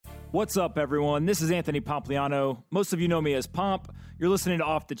What's up, everyone? This is Anthony Pompliano. Most of you know me as Pomp. You're listening to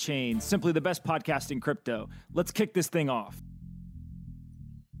Off the Chain, simply the best podcast in crypto. Let's kick this thing off.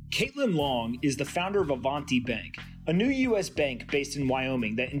 Caitlin Long is the founder of Avanti Bank, a new U.S. bank based in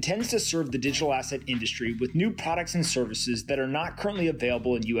Wyoming that intends to serve the digital asset industry with new products and services that are not currently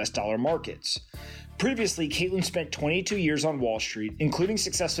available in U.S. dollar markets. Previously, Caitlin spent 22 years on Wall Street, including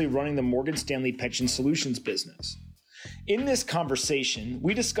successfully running the Morgan Stanley Pension Solutions business. In this conversation,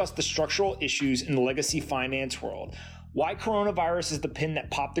 we discuss the structural issues in the legacy finance world, why coronavirus is the pin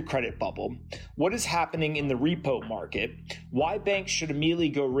that popped the credit bubble, what is happening in the repo market, why banks should immediately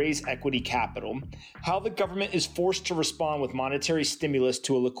go raise equity capital, how the government is forced to respond with monetary stimulus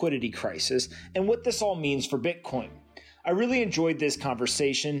to a liquidity crisis, and what this all means for Bitcoin. I really enjoyed this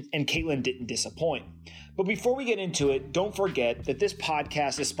conversation, and Caitlin didn't disappoint. But before we get into it, don't forget that this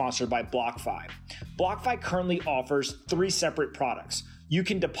podcast is sponsored by BlockFi. BlockFi currently offers 3 separate products. You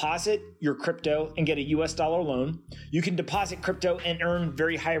can deposit your crypto and get a US dollar loan. You can deposit crypto and earn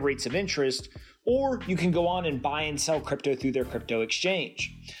very high rates of interest, or you can go on and buy and sell crypto through their crypto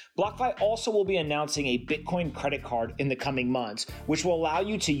exchange. BlockFi also will be announcing a Bitcoin credit card in the coming months, which will allow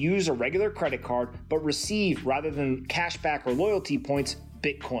you to use a regular credit card, but receive, rather than cashback or loyalty points,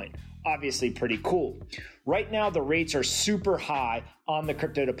 Bitcoin. Obviously pretty cool. Right now, the rates are super high on the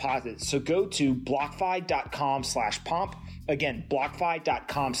crypto deposits. So go to blockfi.com/pomp. Again,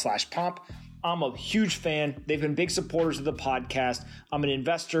 blockfi.com/pomp. I'm a huge fan. They've been big supporters of the podcast. I'm an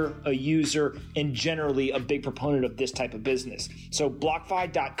investor, a user, and generally a big proponent of this type of business. So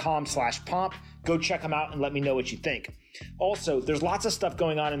blockfi.com/pomp. Go check them out and let me know what you think. Also, there's lots of stuff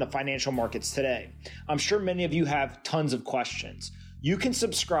going on in the financial markets today. I'm sure many of you have tons of questions. You can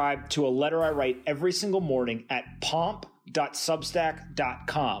subscribe to a letter I write every single morning at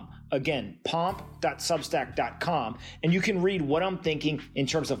pomp.substack.com. Again, pomp.substack.com. And you can read what I'm thinking in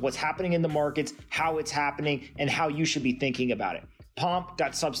terms of what's happening in the markets, how it's happening, and how you should be thinking about it.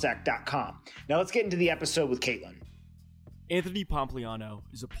 pomp.substack.com. Now let's get into the episode with Caitlin. Anthony Pompliano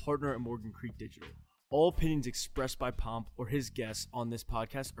is a partner at Morgan Creek Digital. All opinions expressed by Pomp or his guests on this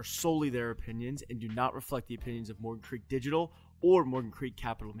podcast are solely their opinions and do not reflect the opinions of Morgan Creek Digital or Morgan Creek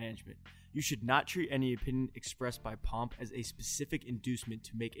Capital Management. You should not treat any opinion expressed by Pomp as a specific inducement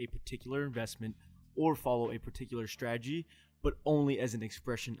to make a particular investment or follow a particular strategy, but only as an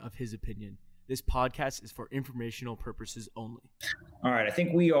expression of his opinion. This podcast is for informational purposes only. All right, I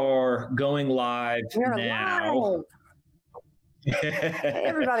think we are going live now. Live. Hey,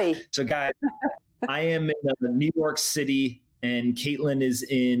 everybody. So, guys, I am in New York City, and Caitlin is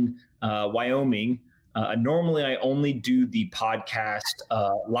in Wyoming. Normally, I only do the podcast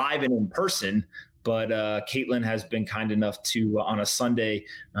live and in person, but Caitlin has been kind enough to, on a Sunday,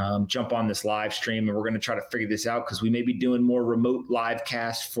 jump on this live stream, and we're going to try to figure this out because we may be doing more remote live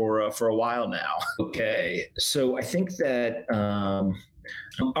cast for a while now. Okay, so I think that all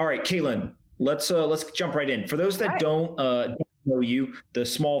right, Caitlin, let's jump right in. For those that don't know you, the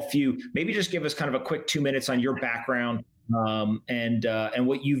small few, maybe just give us kind of a quick 2 minutes on your background and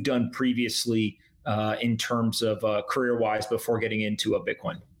what you've done previously in terms of career-wise before getting into a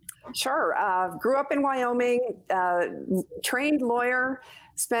Bitcoin. Sure. Grew up in Wyoming, trained lawyer,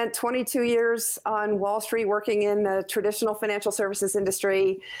 spent 22 years on Wall Street working in the traditional financial services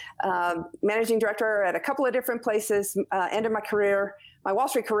industry, managing director at a couple of different places, ended my Wall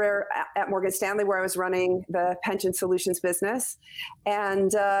Street career at Morgan Stanley, where I was running the pension solutions business, and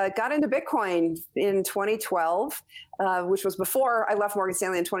got into Bitcoin in 2012, which was before I left Morgan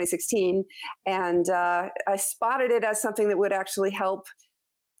Stanley in 2016. And I spotted it as something that would actually help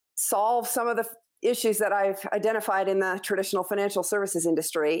solve some of the issues that I've identified in the traditional financial services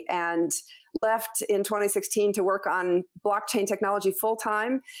industry, and left in 2016 to work on blockchain technology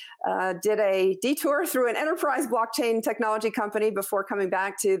full-time. Did a detour through an enterprise blockchain technology company before coming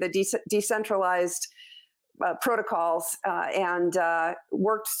back to the decentralized protocols, and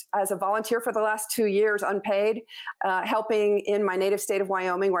worked as a volunteer for the last 2 years, unpaid, helping in my native state of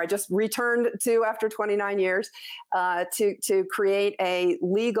Wyoming, where I just returned to after 29 years, to create a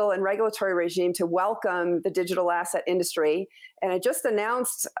legal and regulatory regime to welcome the digital asset industry. And I just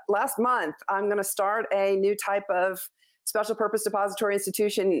announced last month, I'm going to start a new type of special purpose depository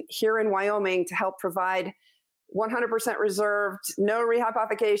institution here in Wyoming to help provide 100% reserved, no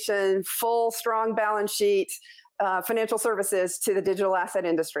rehypothecation, full, strong balance sheet, financial services to the digital asset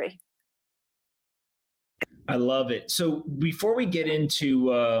industry. I love it. So before we get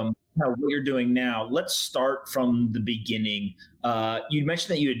into what you're doing now. Let's start from the beginning. You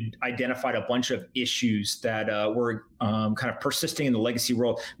mentioned that you had identified a bunch of issues that were kind of persisting in the legacy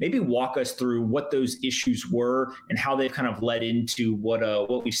world. Maybe walk us through what those issues were and how they've kind of led into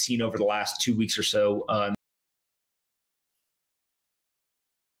what we've seen over the last 2 weeks or so.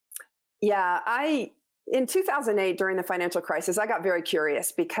 In 2008, during the financial crisis, I got very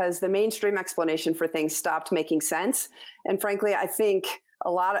curious because the mainstream explanation for things stopped making sense. And frankly, I think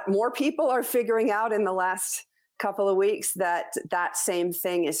a lot more people are figuring out in the last couple of weeks that that same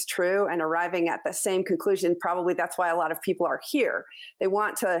thing is true and arriving at the same conclusion. Probably that's why a lot of people are here. They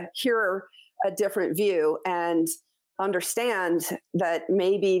want to hear a different view and understand that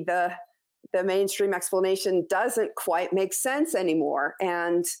maybe the mainstream explanation doesn't quite make sense anymore.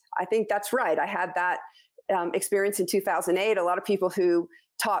 And I think that's right. I had that experience in 2008. A lot of people who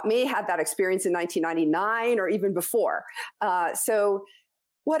taught me had that experience in 1999 or even before. So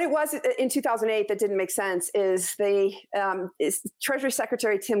what it was in 2008 that didn't make sense is Treasury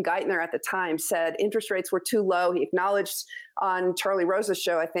Secretary Tim Geithner at the time said interest rates were too low. He acknowledged on Charlie Rose's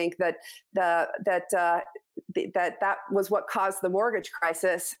show, I think, that that was what caused the mortgage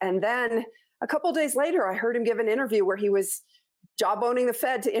crisis. And then a couple of days later, I heard him give an interview where he was jawboning the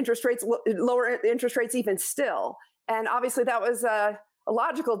Fed to lower interest rates even still. And obviously that was a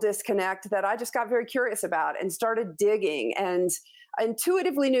logical disconnect that I just got very curious about and started digging, and I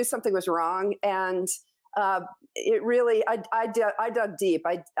intuitively knew something was wrong. And it really, I dug deep.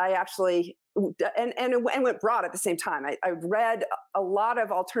 I actually, and went broad at the same time. I read a lot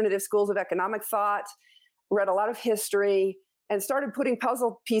of alternative schools of economic thought, read a lot of history, and started putting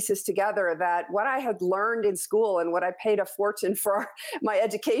puzzle pieces together that what I had learned in school and what I paid a fortune for my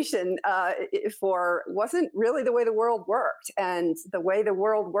education for wasn't really the way the world worked. And the way the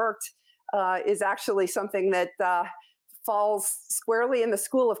world worked is actually something that falls squarely in the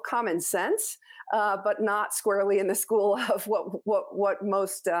school of common sense, but not squarely in the school of what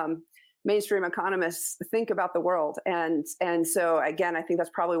most mainstream economists think about the world. And so again, I think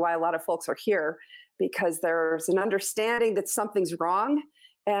that's probably why a lot of folks are here, because there's an understanding that something's wrong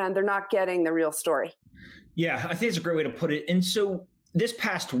and they're not getting the real story. Yeah, I think it's a great way to put it. And so this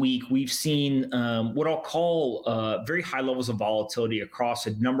past week, we've seen what I'll call very high levels of volatility across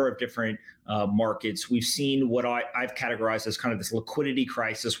a number of different markets. We've seen what I've categorized as kind of this liquidity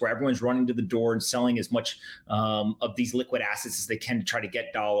crisis, where everyone's running to the door and selling as much of these liquid assets as they can to try to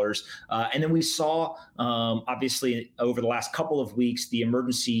get dollars. And then we saw, obviously, over the last couple of weeks, the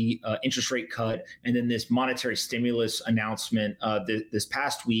emergency interest rate cut, and then this monetary stimulus announcement this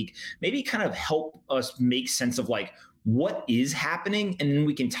past week. Maybe kind of help us make sense of what is happening, and then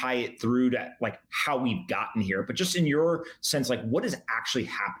we can tie it through to how we've gotten here. But just in your sense, what is actually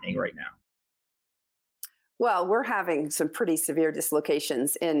happening right now? Well, we're having some pretty severe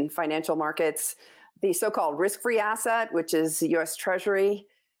dislocations in financial markets. The so-called risk-free asset, which is the U.S. Treasury,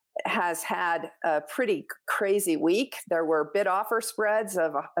 has had a pretty crazy week. There were bid-offer spreads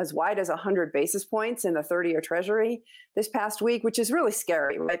of as wide as 100 basis points in the 30-year Treasury this past week, which is really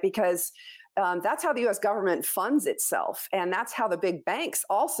scary, right? Because that's how the U.S. government funds itself. And that's how the big banks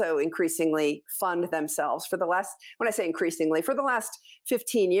also increasingly fund themselves when I say increasingly, for the last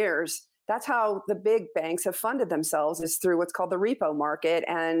 15 years, that's how the big banks have funded themselves, is through what's called the repo market.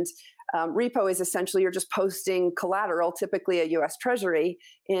 And repo is essentially you're just posting collateral, typically a U.S. Treasury,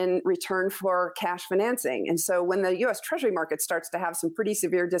 in return for cash financing. And so when the U.S. Treasury market starts to have some pretty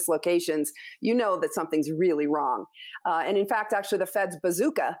severe dislocations, you know that something's really wrong. And in fact, actually, the Fed's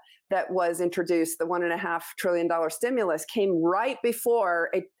bazooka that was introduced, the $1.5 trillion stimulus, came right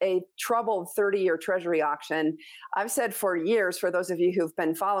before a troubled 30-year Treasury auction. I've said for years, for those of you who've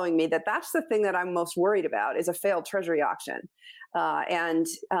been following me, that that's the thing that I'm most worried about, is a failed Treasury auction.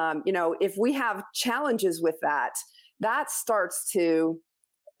 If we have challenges with that,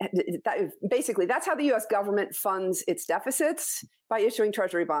 basically, that's how the U.S. government funds its deficits, by issuing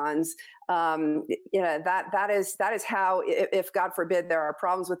Treasury bonds. That is how, if God forbid there are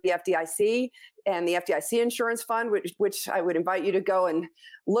problems with the FDIC and the FDIC insurance fund, which I would invite you to go and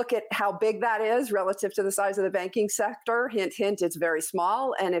look at how big that is relative to the size of the banking sector. Hint, hint, it's very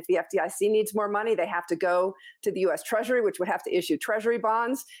small. And if the FDIC needs more money, they have to go to the U.S. Treasury, which would have to issue Treasury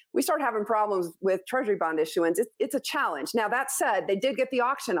bonds. We start having problems with Treasury bond issuance. It's a challenge. Now, that said, they did get the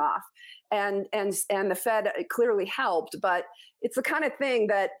auction off. And the Fed clearly helped, but it's the kind of thing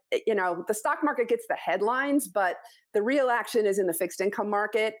that, the stock market gets the headlines, but the real action is in the fixed income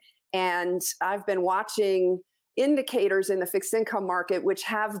market. And I've been watching indicators in the fixed income market, which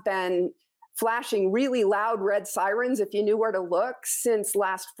have been flashing really loud red sirens, if you knew where to look, since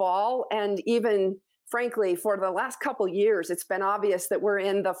last fall, and even frankly, for the last couple years, it's been obvious that we're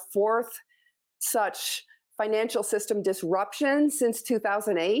in the fourth such financial system disruption since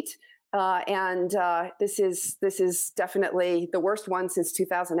 2008. This is definitely the worst one since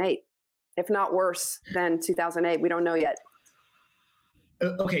 2008, if not worse than 2008. We don't know yet.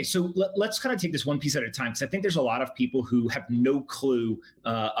 Okay, so let's kind of take this one piece at a time, because I think there's a lot of people who have no clue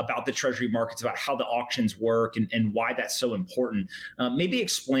about the Treasury markets, about how the auctions work and why that's so important. Maybe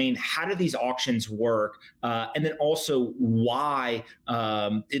explain, how do these auctions work? And then also why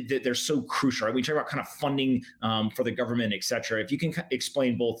they're so crucial, right? We talk about kind of funding for the government, et cetera. If you can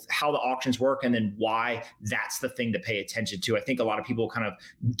explain both how the auctions work and then why that's the thing to pay attention to, I think a lot of people kind of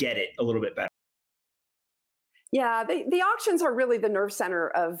get it a little bit better. Yeah, the auctions are really the nerve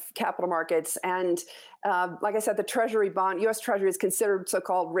center of capital markets. And like I said, the Treasury bond, U.S. Treasury is considered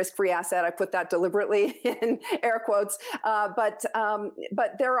so-called risk-free asset. I put that deliberately in air quotes. But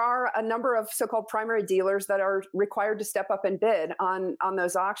there are a number of so-called primary dealers that are required to step up and bid on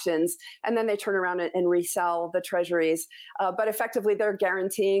those auctions. And then they turn around and resell the Treasuries. But effectively, they're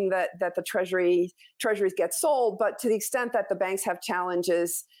guaranteeing that the Treasuries get sold. But to the extent that the banks have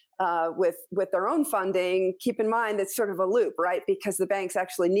challenges with their own funding, keep in mind it's sort of a loop, right? Because the banks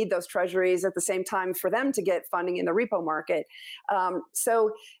actually need those treasuries at the same time for them to get funding in the repo market.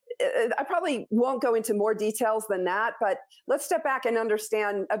 So I probably won't go into more details than that, but let's step back and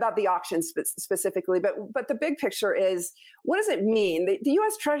understand about the auctions specifically. But the big picture is, what does it mean? The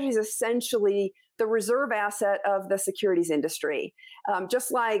U.S. Treasury is essentially the reserve asset of the securities industry.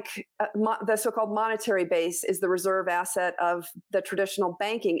 Just like the so-called monetary base is the reserve asset of the traditional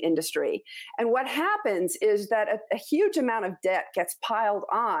banking industry. And what happens is that a huge amount of debt gets piled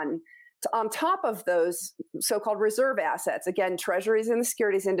on top of those so-called reserve assets. Again, treasuries in the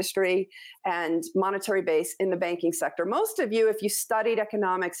securities industry and monetary base in the banking sector. Most of you, if you studied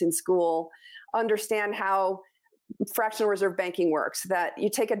economics in school, understand how fractional reserve banking works, that you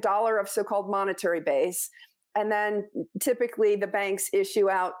take $1 of so-called monetary base, and then typically the banks issue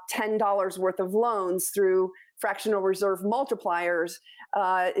out $10 worth of loans through fractional reserve multipliers.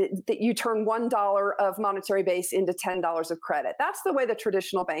 That you turn $1 of monetary base into $10 of credit. That's the way the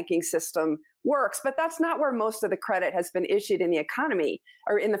traditional banking system works, but that's not where most of the credit has been issued in the economy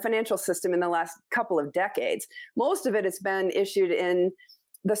or in the financial system in the last couple of decades. Most of it has been issued in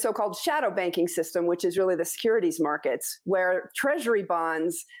the so-called shadow banking system, which is really the securities markets, where treasury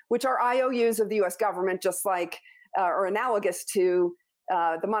bonds, which are IOUs of the U.S. government, just like or analogous to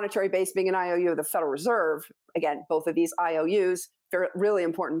the monetary base being an IOU of the Federal Reserve. Again, both of these IOUs, really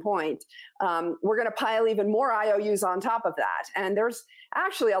important point. We're going to pile even more IOUs on top of that, and there's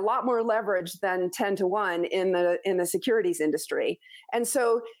actually a lot more leverage than 10-to-1 in the securities industry. And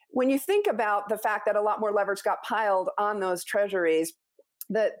so, when you think about the fact that a lot more leverage got piled on those treasuries,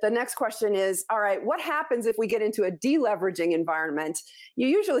 the next question is, all right, what happens if we get into a deleveraging environment? You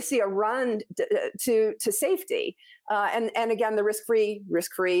usually see a run to safety. And again, the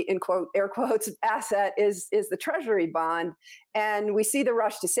risk-free, in quote, air quotes, asset is the treasury bond. And we see the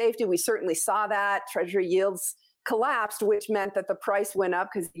rush to safety. We certainly saw that. Treasury yields collapsed, which meant that the price went up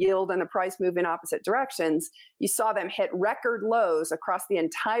because yield and the price move in opposite directions. You saw them hit record lows across the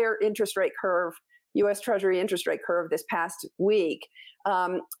entire interest rate curve, U.S. Treasury interest rate curve this past week.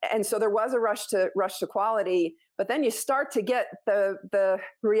 And so there was a rush to quality, but then you start to get the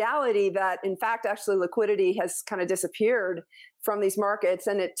reality that, in fact, actually liquidity has kind of disappeared from these markets,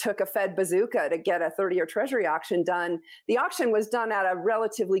 and it took a Fed bazooka to get a 30-year Treasury auction done. The auction was done at a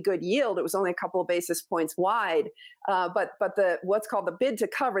relatively good yield. It was only a couple of basis points wide, but the what's called the bid to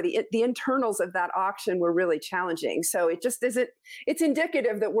cover, the internals of that auction were really challenging. So it just isn't. It's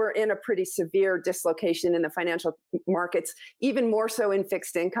indicative that we're in a pretty severe dislocation in the financial markets, even more so in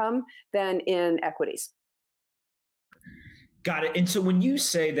fixed income than in equities. Got it. And so when you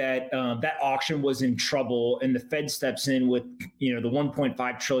say that that auction was in trouble and the Fed steps in with, the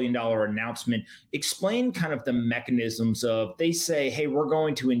 $1.5 trillion announcement, explain kind of the mechanisms of, they say, hey, we're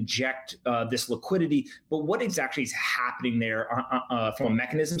going to inject this liquidity, but what exactly is happening there from a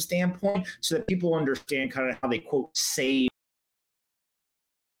mechanism standpoint so that people understand kind of how they, quote, save.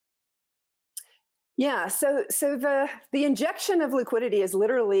 Yeah, so the injection of liquidity is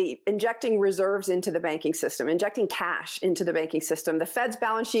literally injecting reserves into the banking system, injecting cash into the banking system. The Fed's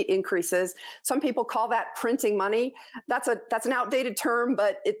balance sheet increases. Some people call that printing money. That's an outdated term,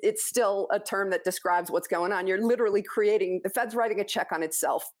 but it's still a term that describes what's going on. You're literally the Fed's writing a check on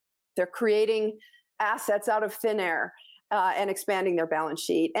itself. They're creating assets out of thin air. And expanding their balance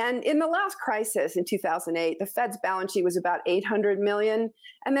sheet. And in the last crisis in 2008, the Fed's balance sheet was about 800 million,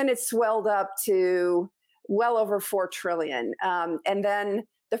 and then it swelled up to well over 4 trillion. And then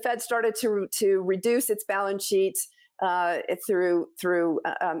the Fed started to reduce its balance sheet through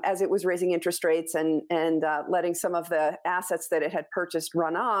as it was raising interest rates and letting some of the assets that it had purchased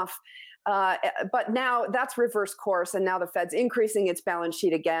run off. But now that's reverse course, and now the Fed's increasing its balance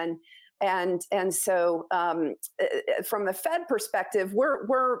sheet again. And so from the Fed perspective,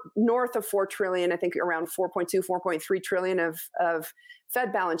 we're north of 4 trillion, I think around 4.2, 4.3 trillion of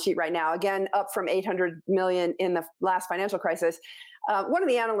Fed balance sheet right now, again, up from 800 million in the last financial crisis. One of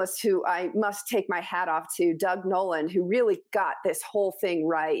the analysts who I must take my hat off to, Doug Nolan, who really got this whole thing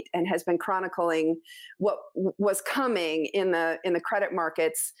right and has been chronicling what was coming in the credit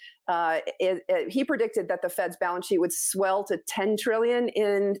markets. He predicted that the Fed's balance sheet would swell to 10 trillion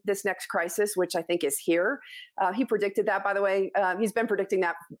in this next crisis, which I think is here. He predicted that, by the way. He's been predicting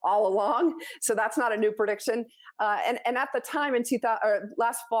that all along, so that's not a new prediction. And at the time in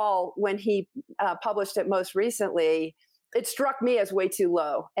last fall, when he published it most recently, it struck me as way too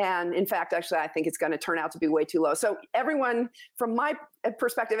low. And in fact, actually, I think it's going to turn out to be way too low. So everyone, from my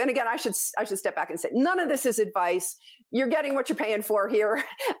perspective, and again, I should step back and say, none of this is advice. You're getting what you're paying for here.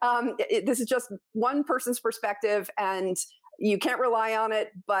 This is just one person's perspective, and you can't rely on it,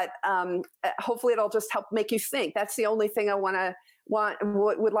 but hopefully it'll just help make you think. That's the only thing I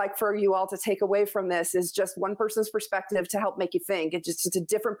would like for you all to take away from this, is just one person's perspective to help make you think. It's a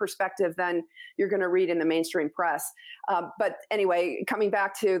different perspective than you're going to read in the mainstream press. But anyway, coming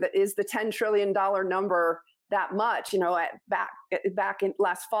back to is the $10 trillion number that much? Back in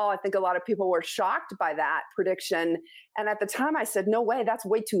last fall, I think a lot of people were shocked by that prediction. And at the time I said, no way, that's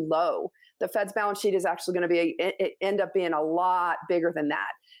way too low. The Fed's balance sheet is actually going to end up being a lot bigger than that.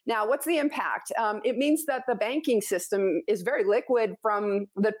 Now, what's the impact? It means that the banking system is very liquid from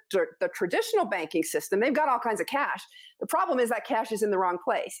the traditional banking system. They've got all kinds of cash. The problem is that cash is in the wrong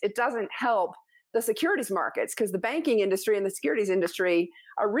place. It doesn't help the securities markets, because the banking industry and the securities industry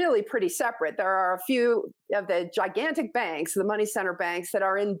are really pretty separate. There are a few of the gigantic banks, the money center banks, that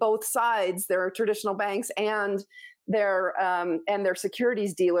are in both sides. There are traditional banks and their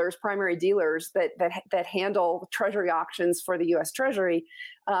securities dealers, primary dealers that handle treasury auctions for the U.S. Treasury,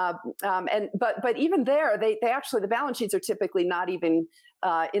 but even there, they actually, the balance sheets are typically not even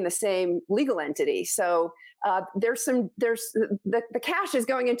in the same legal entity. So the cash is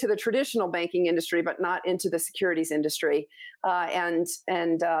going into the traditional banking industry, but not into the securities industry, and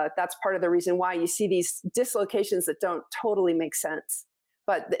that's part of the reason why you see these dislocations that don't totally make sense.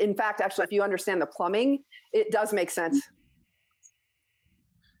 But in fact, actually, if you understand the plumbing, it does make sense.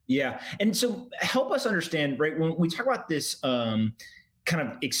 Yeah. And so help us understand, right, when we talk about this kind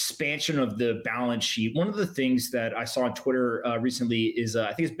of expansion of the balance sheet, one of the things that I saw on Twitter recently is,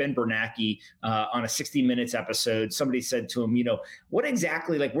 I think it's Ben Bernanke on a 60 Minutes episode, somebody said to him, what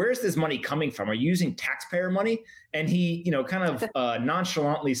exactly, like, where is this money coming from? Are you using taxpayer money? And he, kind of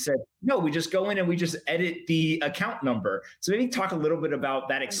nonchalantly said, no, we just go in and we just edit the account number. So maybe talk a little bit about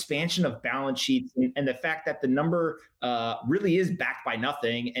that expansion of balance sheets and the fact that the number really is backed by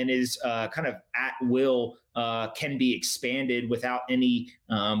nothing and is kind of at will, can be expanded without any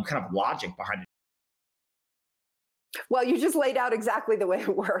kind of logic behind it. Well, you just laid out exactly the way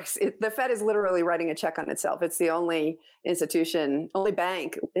it works. The Fed is literally writing a check on itself. It's the only institution, only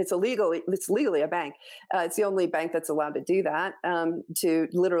bank. It's legally a bank. It's the only bank that's allowed to do that, to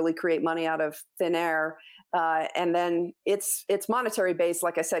literally create money out of thin air. And then its monetary base,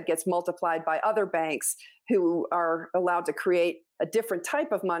 like I said, gets multiplied by other banks who are allowed to create a different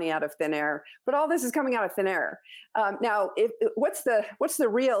type of money out of thin air. But all this is coming out of thin air. Now, what's the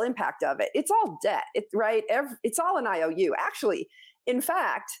real impact of it? It's all debt, right? It's all an IOU. Actually, in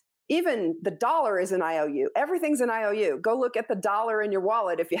fact, even the dollar is an IOU. Everything's an IOU. Go look at the dollar in your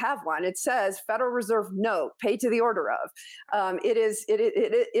wallet if you have one. It says Federal Reserve note, paid to the order of. It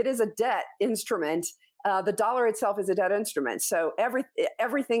is a debt instrument. The dollar itself is a debt instrument. So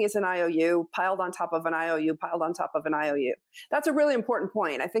everything is an IOU piled on top of an IOU, piled on top of an IOU. That's a really important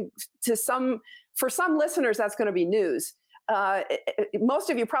point. I think for some listeners, that's going to be news. Most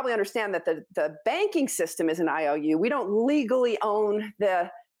of you probably understand that the banking system is an IOU. We don't legally own the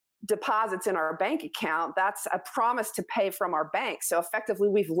deposits in our bank account. That's a promise to pay from our bank. So effectively,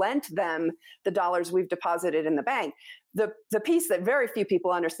 we've lent them the dollars we've deposited in the bank. The piece that very few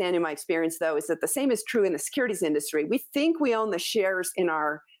people understand in my experience, though, is that the same is true in the securities industry. We think we own the shares in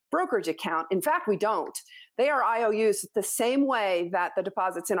our brokerage account. In fact, we don't. They are IOUs the same way that the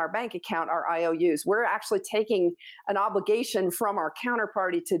deposits in our bank account are IOUs. We're actually taking an obligation from our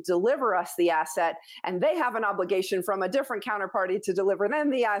counterparty to deliver us the asset, and they have an obligation from a different counterparty to deliver them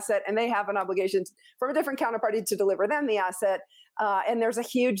the asset, and they have an obligation from a different counterparty to deliver them the asset. And there's a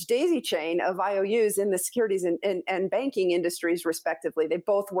huge daisy chain of IOUs in the securities and banking industries, respectively. They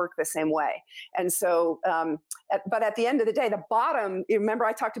both work the same way. And so, but at the end of the day, the bottom, remember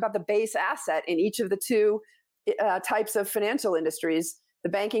I talked about the base asset in each of the two types of financial industries, the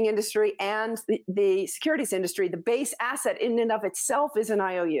banking industry and the securities industry. The base asset in and of itself is an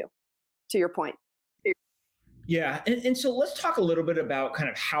IOU, to your point. Yeah. And so let's talk a little bit about kind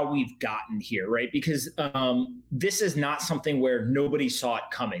of how we've gotten here, right? Because this is not something where nobody saw it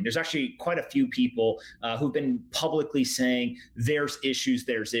coming. There's actually quite a few people who've been publicly saying there's issues.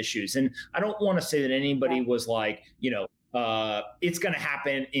 And I don't want to say that anybody was like, it's going to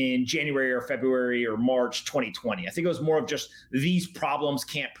happen in January or February or March 2020. I think it was more of just these problems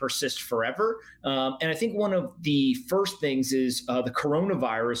can't persist forever. And I think one of the first things is the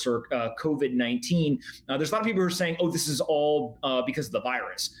coronavirus or COVID-19. There's a lot of people who are saying, oh, this is all because of the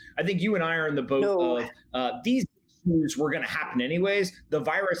virus. I think you and I are in the boat of these issues were going to happen anyways. The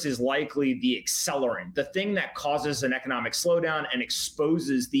virus is likely the accelerant, the thing that causes an economic slowdown and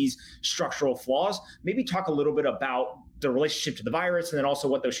exposes these structural flaws. Maybe talk a little bit about the relationship to the virus and then also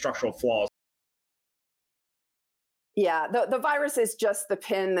what those structural flaws. Yeah, the virus is just the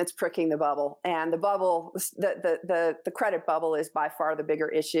pin that's pricking the bubble, and the bubble, the credit bubble, is by far the bigger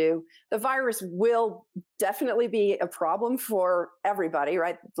issue. The virus will definitely be a problem for everybody,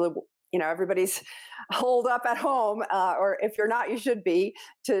 right? Everybody's holed up at home, or if you're not, you should be,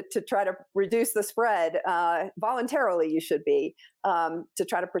 to try to reduce the spread. Voluntarily, you should be, to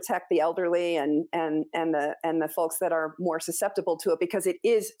try to protect the elderly and the folks that are more susceptible to it, because it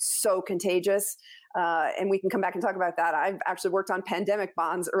is so contagious. And we can come back and talk about that. I've actually worked on pandemic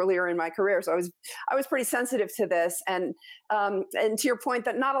bonds earlier in my career, so I was pretty sensitive to this. And to your point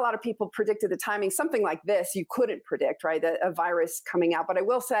that not a lot of people predicted the timing. Something like this you couldn't predict, right? A virus coming out. But I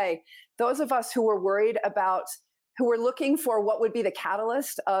will say, those of us who were worried about, who were looking for what would be the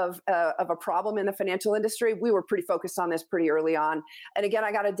catalyst of a problem in the financial industry, we were pretty focused on this pretty early on. And again,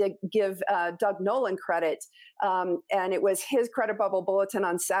 I got to give Doug Nolan credit. And it was his credit bubble bulletin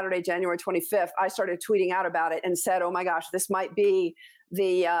on Saturday, January 25th. I started tweeting out about it and said, oh my gosh, this might be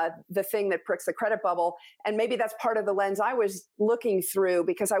the thing that pricks the credit bubble. And maybe that's part of the lens I was looking through,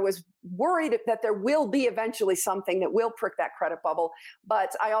 because I was worried that there will be eventually something that will prick that credit bubble.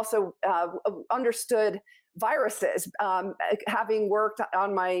 But I also understood viruses, having worked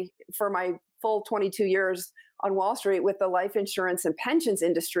for my full 22 years on Wall Street with the life insurance and pensions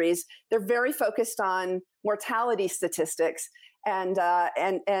industries. They're very focused on mortality statistics. And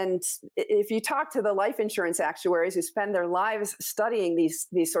if you talk to the life insurance actuaries who spend their lives studying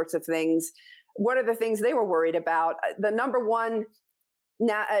these sorts of things, what are the things they were worried about? The number one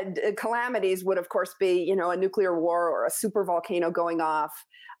calamities would, of course, be a nuclear war or a super volcano going off.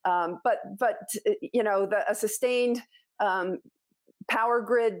 But a sustained power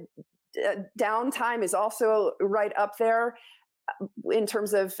grid downtime is also right up there in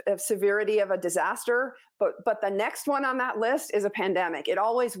terms of severity of a disaster. But the next one on that list is a pandemic. It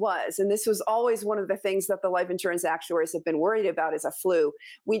always was. And this was always one of the things that the life insurance actuaries have been worried about, is a flu,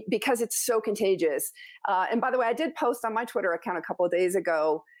 because it's so contagious. And by the way, I did post on my Twitter account a couple of days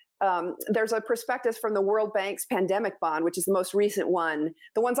ago. There's a prospectus from the World Bank's pandemic bond, which is the most recent one.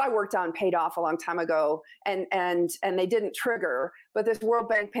 The ones I worked on paid off a long time ago, and they didn't trigger. But this World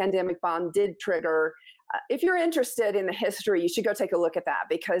Bank pandemic bond did trigger. If you're interested in the history, you should go take a look at that,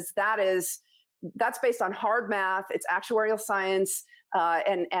 because that's based on hard math. It's actuarial science,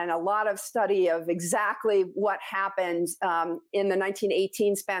 and a lot of study of exactly what happened in the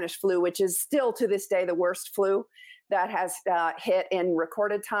 1918 Spanish flu, which is still to this day the worst flu that has hit in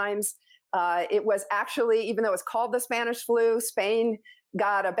recorded times. It was actually, even though it's called the Spanish flu, Spain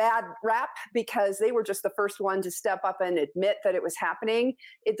got a bad rap because they were just the first one to step up and admit that it was happening.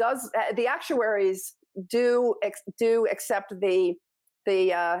 It does. The actuaries do accept the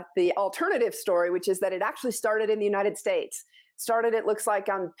alternative story, which is that it actually started in the United States. Started, it looks like,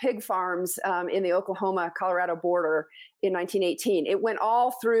 on pig farms in the Oklahoma-Colorado border in 1918. It went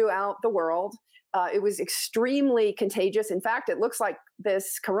all throughout the world. It was extremely contagious. In fact, it looks like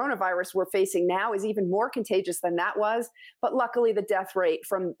this coronavirus we're facing now is even more contagious than that was. But luckily, the death rate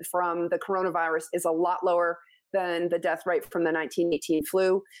from the coronavirus is a lot lower than the death rate from the 1918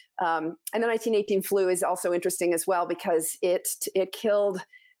 flu. And the 1918 flu is also interesting as well, because it killed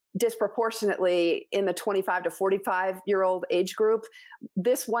disproportionately in the 25 to 45-year-old age group.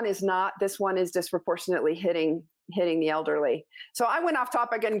 This one is not. This one is disproportionately hitting the elderly. So I went off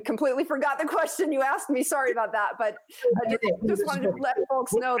topic and completely forgot the question you asked me. Sorry about that, but I just wanted to let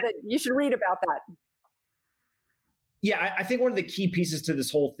folks know that you should read about that. Yeah, I think one of the key pieces to this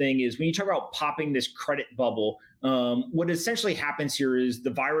whole thing is when you talk about popping this credit bubble, what essentially happens here is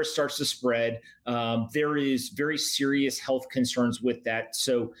the virus starts to spread. There is very serious health concerns with that.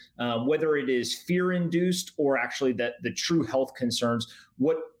 So whether it is fear-induced or actually the true health concerns,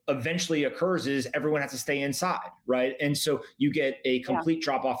 what eventually occurs is everyone has to stay inside, right? And so you get a complete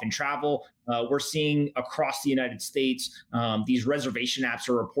drop off in travel. We're seeing across the United States, these reservation apps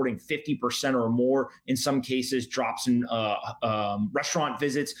are reporting 50% or more, in some cases, drops in restaurant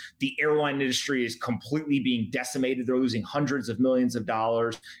visits. The airline industry is completely being decimated. They're losing hundreds of millions of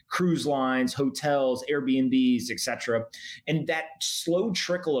dollars, cruise lines, hotels, Airbnbs, et cetera. And that slow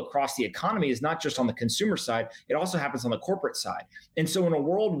trickle across the economy is not just on the consumer side, it also happens on the corporate side. And so in a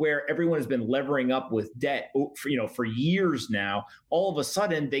world where everyone has been levering up with debt for years now, all of a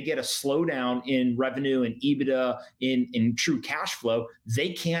sudden they get a slowdown in revenue and EBITDA in true cash flow. They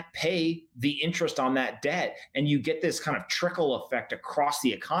can't pay the interest on that debt. And you get this kind of trickle effect across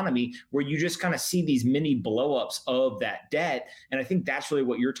the economy where you just kind of see these mini blowups of that debt. And I think that's really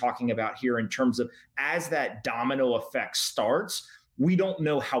what you're talking about here in terms of as that domino effect starts, we don't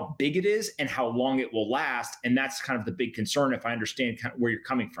know how big it is and how long it will last. And that's kind of the big concern, if I understand kind of where you're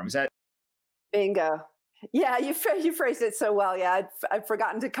coming from. Is that? Bingo. Yeah, you phrased it so well. Yeah, I'd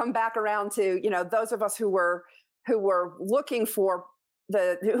forgotten to come back around to, those of us who were looking for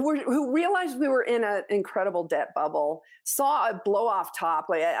who realized we were in an incredible debt bubble, saw a blow off top.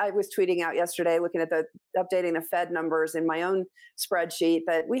 Like I was tweeting out yesterday, looking at updating the Fed numbers in my own spreadsheet,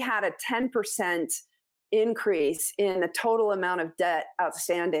 that we had a 10% increase in the total amount of debt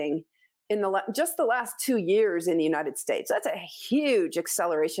outstanding in just the last 2 years in the United States. That's a huge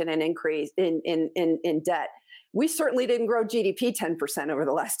acceleration and increase in debt. We certainly didn't grow GDP 10% over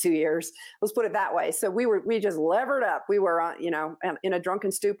the last 2 years. Let's put it that way. So we just levered up. We were, in a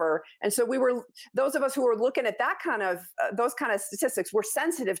drunken stupor. And so those of us who were looking at that kind of, those kind of statistics were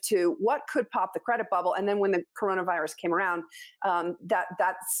sensitive to what could pop the credit bubble. And then when the coronavirus came around,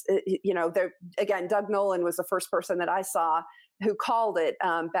 again, Doug Nolan was the first person that I saw who called it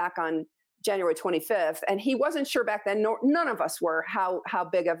back on January 25th. And he wasn't sure back then, none of us were, how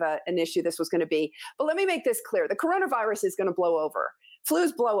big of an issue this was going to be. But let me make this clear. The coronavirus is going to blow over.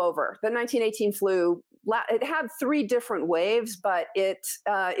 Flus blow over. The 1918 flu, it had 3 different waves, but it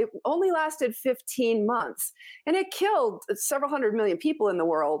only lasted 15 months. And it killed several hundred million people in the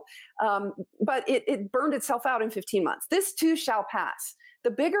world. But it burned itself out in 15 months. This too shall pass. The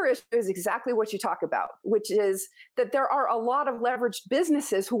bigger issue is exactly what you talk about, which is that there are a lot of leveraged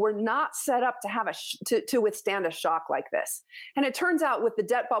businesses who were not set up to have to withstand a shock like this. And it turns out with the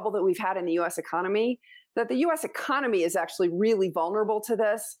debt bubble that we've had in the U.S. economy, that the U.S. economy is actually really vulnerable to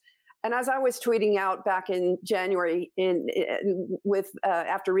this. And as I was tweeting out back in January,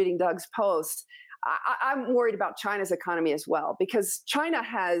 after reading Doug's post, I'm worried about China's economy as well, because China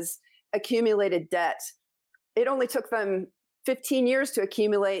has accumulated debt. It only took them 15 years to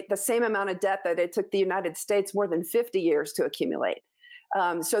accumulate the same amount of debt that it took the United States more than 50 years to accumulate.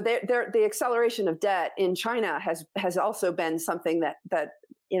 So the acceleration of debt in China has also been something that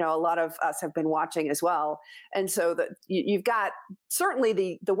a lot of us have been watching as well. And so that you've got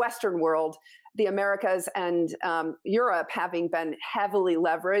certainly the Western world, the Americas and Europe having been heavily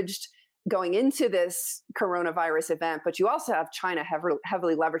leveraged going into this coronavirus event, but you also have China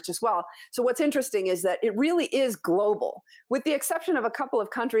heavily leveraged as well. So what's interesting is that it really is global, with the exception of a couple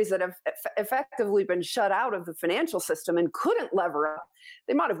of countries that have effectively been shut out of the financial system and couldn't lever up.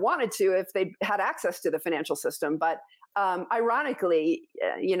 They might have wanted to if they had access to the financial system, but ironically,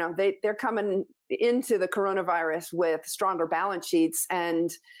 they're coming into the coronavirus with stronger balance sheets, and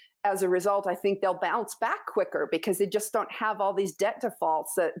as a result, I think they'll bounce back quicker because they just don't have all these debt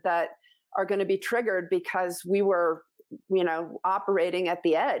defaults that are going to be triggered because we were, operating at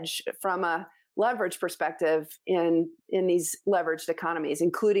the edge from a leverage perspective in these leveraged economies,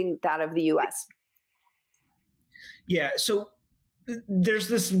 including that of the U.S. Yeah. So there's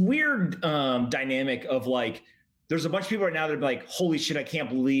this weird dynamic of there's a bunch of people right now that are like, holy shit, I can't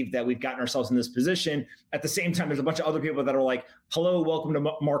believe that we've gotten ourselves in this position. At the same time, there's a bunch of other people that are like, hello, welcome to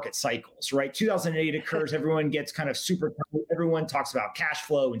market cycles, right? 2008 occurs, everyone gets kind of super, everyone talks about cash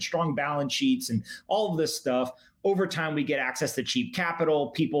flow and strong balance sheets and all of this stuff. Over time, we get access to cheap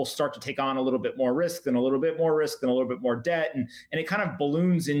capital. People start to take on a little bit more risk, then a little bit more risk, then a little bit more debt. And it kind of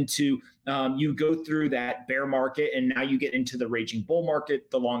balloons into You go through that bear market, and now you get into the raging bull market,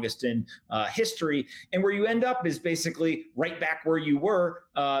 the longest in history. And where you end up is basically right back where you were.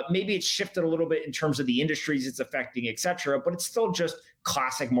 Maybe it's shifted a little bit in terms of the industries it's affecting, et cetera, but it's still just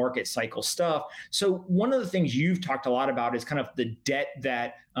classic market cycle stuff. So one of the things you've talked a lot about is kind of the debt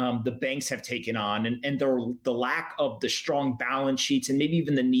that the banks have taken on, and the lack of the strong balance sheets, and maybe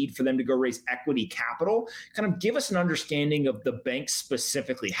even the need for them to go raise equity capital. Kind of give us an understanding of the banks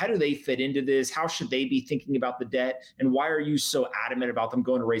specifically. How do they fit into this? How should they be thinking about the debt? And why are you so adamant about them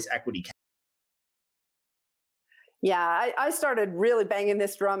going to raise equity capital? Yeah, I started really banging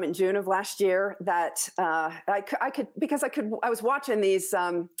this drum in June of last year that I was watching the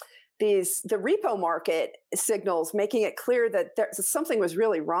repo market signals, making it clear that something was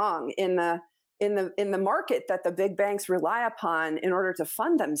really wrong in the market that the big banks rely upon in order to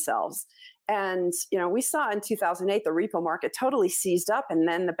fund themselves. And we saw in 2008 the repo market totally seized up, and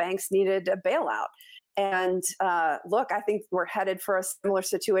then the banks needed a bailout. And look, I think we're headed for a similar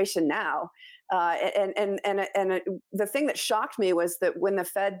situation now. The thing that shocked me was that when the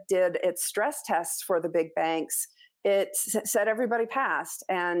Fed did its stress tests for the big banks, it said everybody passed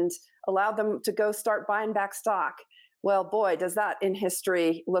and allowed them to go start buying back stock. Well, boy, does that in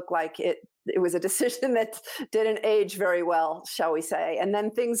history look like it was a decision that didn't age very well, shall we say. And then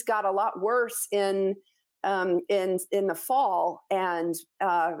things got a lot worse in the fall, and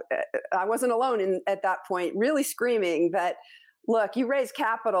I wasn't alone at that point, really screaming that, look, you raise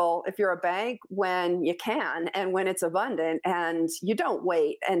capital if you're a bank when you can and when it's abundant, and you don't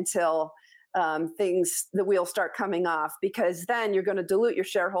wait until the wheels start coming off, because then you're going to dilute your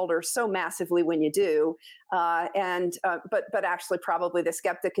shareholders so massively when you do. But actually, probably the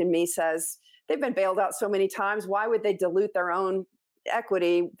skeptic in me says they've been bailed out so many times. Why would they dilute their own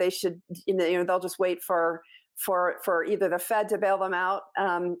equity? They should, they'll just wait for either the Fed to bail them out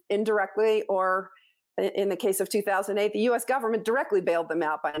indirectly, or in the case of 2008, the U.S. government directly bailed them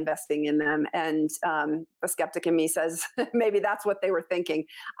out by investing in them. And the skeptic in me says maybe that's what they were thinking.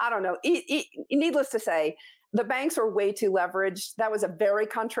 I don't know. Needless to say, the banks are way too leveraged. That was a very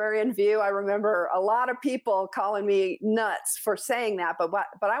contrarian view. I remember a lot of people calling me nuts for saying that. But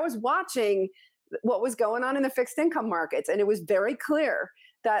I was watching what was going on in the fixed income markets, and it was very clear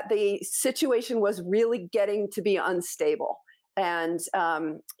that the situation was really getting to be unstable. And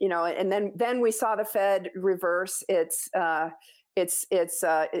and then we saw the Fed reverse its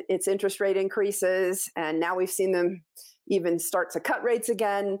interest rate increases, and now we've seen them even start to cut rates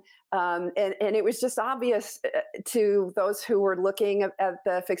again. And it was just obvious to those who were looking at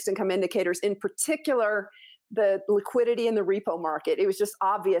the fixed income indicators, in particular the liquidity in the repo market. It was just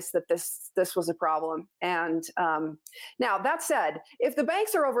obvious that this was a problem. And now that said, if the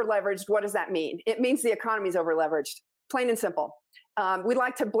banks are over leveraged, what does that mean? It means the economy is over leveraged. Plain and simple. We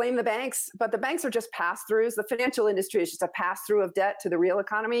like to blame the banks, but the banks are just pass-throughs. The financial industry is just a pass-through of debt to the real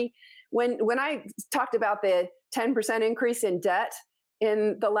economy. When I talked about the 10% increase in debt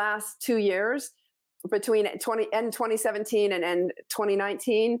in the last 2 years, between 2017 and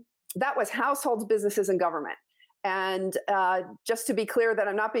 2019, that was households, businesses, and government. And just to be clear that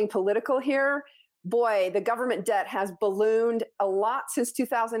I'm not being political here, boy, the government debt has ballooned a lot since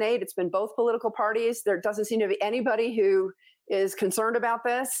 2008. It's been both political parties. There doesn't seem to be anybody who is concerned about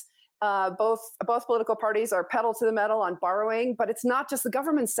this. Both political parties are pedal to the metal on borrowing, but it's not just the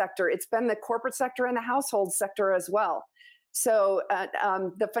government sector. It's been the corporate sector and the household sector as well. So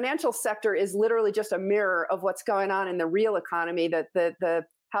the financial sector is literally just a mirror of what's going on in the real economy, that the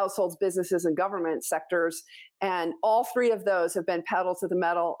households, businesses, and government sectors. And all three of those have been pedal to the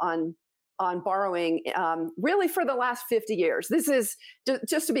metal on borrowing really for the last 50 years. This is,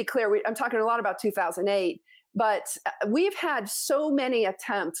 just to be clear, I'm talking a lot about 2008, but we've had so many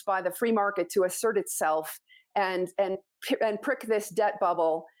attempts by the free market to assert itself and prick this debt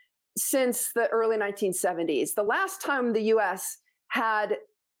bubble since the early 1970s. The last time the U.S. had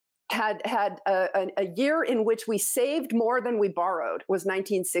a year in which we saved more than we borrowed was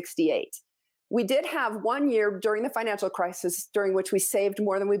 1968. We did have 1 year during the financial crisis during which we saved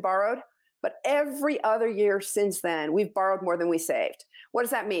more than we borrowed, but every other year since then, we've borrowed more than we saved. What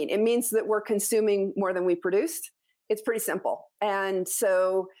does that mean? It means that we're consuming more than we produced. It's pretty simple. And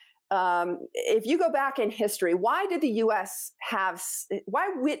so if you go back in history, why did the U.S.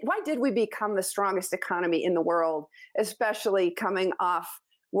 why did we become the strongest economy in the world, especially coming off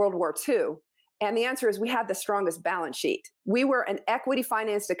World War II? And the answer is we had the strongest balance sheet. We were an equity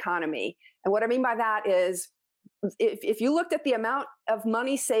financed economy. And what I mean by that is, if you looked at the amount of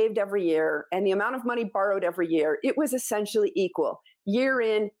money saved every year and the amount of money borrowed every year, it was essentially equal, year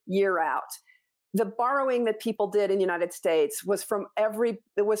in, year out. the borrowing that people did in the United States was from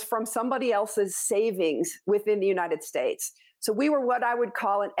somebody else's savings within the United States. So we were what I would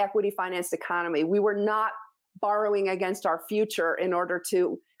call an equity financed economy. We were not borrowing against our future in order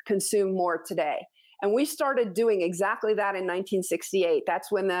to consume more today. And we started doing exactly that in 1968.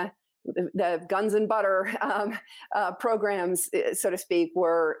 That's when the guns and butter programs, so to speak,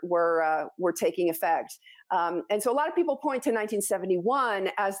 were taking effect. And so a lot of people point to 1971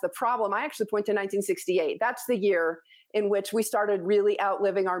 as the problem. I actually point to 1968. That's the year in which we started really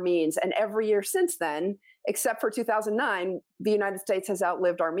outliving our means. And every year since then, except for 2009, the United States has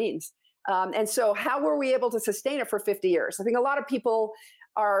outlived our means. And so how were we able to sustain it for 50 years? I think a lot of people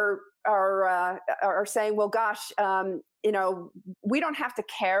are saying, well, gosh, we don't have to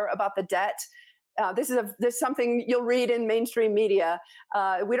care about the debt. This is something you'll read in mainstream media.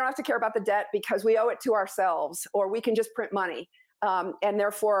 We don't have to care about the debt because we owe it to ourselves, or we can just print money. And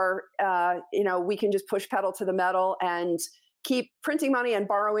therefore, we can just push pedal to the metal and keep printing money and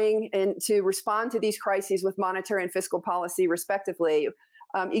borrowing and to respond to these crises with monetary and fiscal policy, respectively.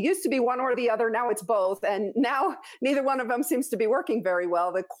 It used to be one or the other. Now it's both. And now neither one of them seems to be working very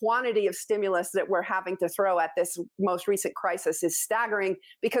well. The quantity of stimulus that we're having to throw at this most recent crisis is staggering,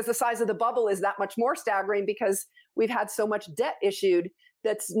 because the size of the bubble is that much more staggering because we've had so much debt issued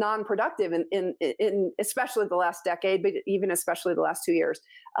that's non-productive in especially the last decade, but even especially the last 2 years.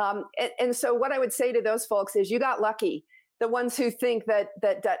 And so what I would say to those folks is, you got lucky. The ones who think that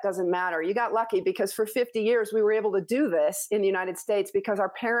debt doesn't matter. You got lucky, because for 50 years we were able to do this in the United States because our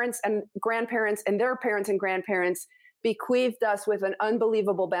parents and grandparents and their parents and grandparents bequeathed us with an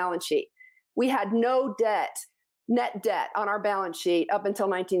unbelievable balance sheet. We had no debt, net debt on our balance sheet up until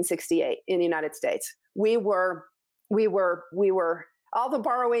 1968 in the United States. We were all the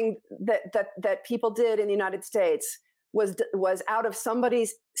borrowing that people did in the United States was out of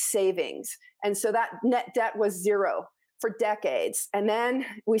somebody's savings. And so that net debt was zero for decades. And then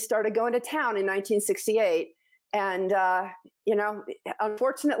we started going to town in 1968. And,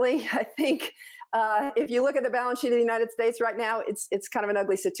 unfortunately, I think if you look at the balance sheet of the United States right now, it's kind of an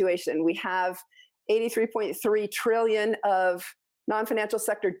ugly situation. We have $83.3 trillion of non-financial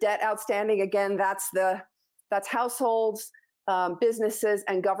sector debt outstanding. Again, that's households, businesses,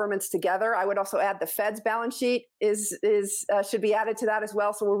 and governments together. I would also add the Fed's balance sheet should be added to that as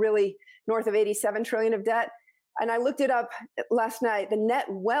well. So we're really north of 87 trillion of debt. And I looked it up last night. The net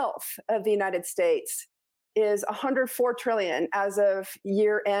wealth of the United States is 104 trillion as of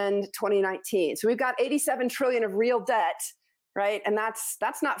year end 2019. So we've got 87 trillion of real debt, right? And that's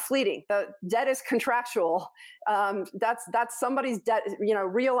not fleeting. The debt is contractual. That's somebody's debt,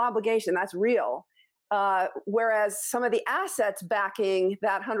 real obligation. That's real. Whereas some of the assets backing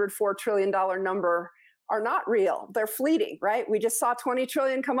that $104 trillion number are not real. They're fleeting, right? We just saw 20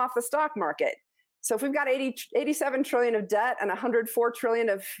 trillion come off the stock market. So if we've got 87 trillion of debt and 104 trillion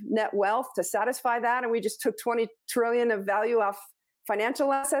of net wealth to satisfy that, and we just took 20 trillion of value off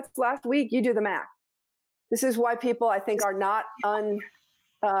financial assets last week, you do the math. This is why people, I think, are not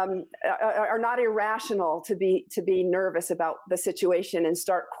irrational to be nervous about the situation and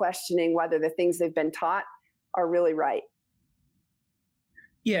start questioning whether the things they've been taught are really right.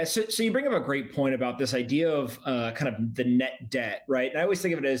 Yeah, so you bring up a great point about this idea of kind of the net debt, right? And I always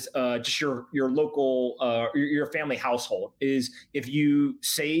think of it as just your local, your family household. Is if you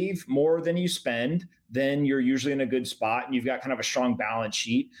save more than you spend, then you're usually in a good spot and you've got kind of a strong balance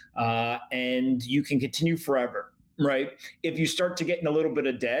sheet, and you can continue forever. Right. If you start to get in a little bit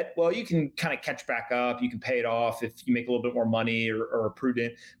of debt, well, you can kind of catch back up. You can pay it off if you make a little bit more money or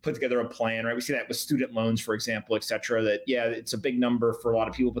prudent, put together a plan. Right. We see that with student loans, for example, et cetera, that, yeah, it's a big number for a lot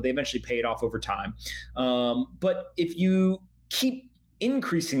of people, but they eventually pay it off over time. But if you keep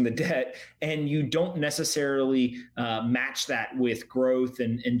increasing the debt and you don't necessarily match that with growth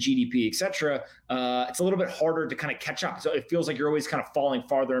and GDP, et cetera, it's a little bit harder to kind of catch up. So it feels like you're always kind of falling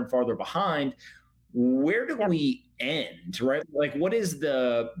farther and farther behind. Where do we end, right? Like, what is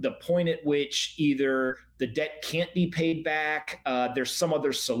the point at which either the debt can't be paid back, there's some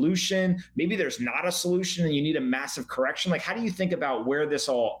other solution, maybe there's not a solution and you need a massive correction? Like, how do you think about where this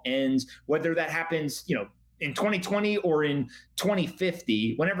all ends, whether that happens, in 2020 or in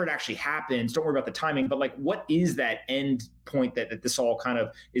 2050, whenever it actually happens? Don't worry about the timing, but like, what is that end point that this all kind of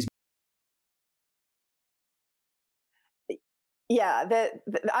is? Yeah,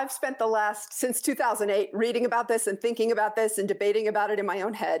 I've spent since 2008 reading about this and thinking about this and debating about it in my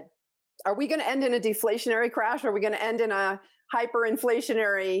own head. Are we going to end in a deflationary crash? Or are we going to end in a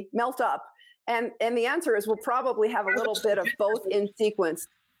hyperinflationary melt up? And the answer is we'll probably have a little bit of both in sequence.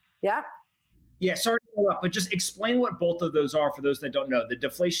 Yeah. Yeah, sorry to interrupt, but just explain what both of those are for those that don't know, the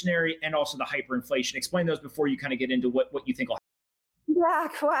deflationary and also the hyperinflation. Explain those before you kind of get into what you think will Yeah,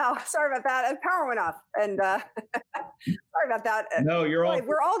 wow. Sorry about that. Power went off, and sorry about that. happen. No, you're all Boy,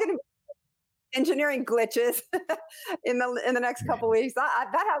 we're all going to engineering glitches in the next couple of weeks. That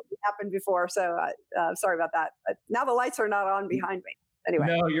hasn't happened before, so sorry about that. But now the lights are not on behind me. Anyway,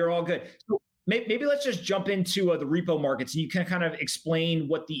 No, you're all good. So maybe let's just jump into the repo markets, and you can kind of explain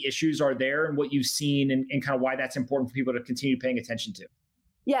what the issues are there and what you've seen, and kind of why that's important for people to continue paying attention to.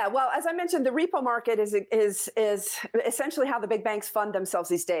 yeah, well, as I mentioned, the repo market is essentially how the big banks fund themselves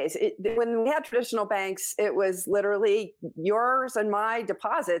these days. When we had traditional banks, it was literally yours and my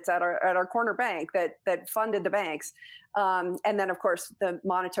deposits at our corner bank that funded the banks, and then of course the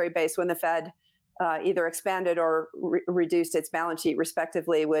monetary base, when the Fed either expanded or reduced its balance sheet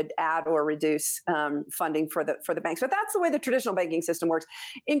respectively, would add or reduce funding for the banks. But that's the way the traditional banking system works.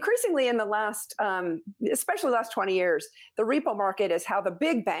 Increasingly in the last, especially the last 20 years, the repo market is how the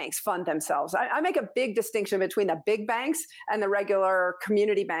big banks fund themselves. I make a big distinction between the big banks and the regular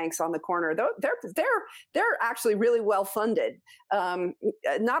community banks on the corner. They're actually really well funded.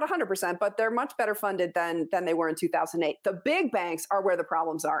 Not 100%, but they're much better funded than they were in 2008. The big banks are where the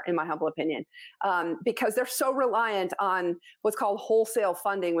problems are, in my humble opinion. Because they're so reliant on what's called wholesale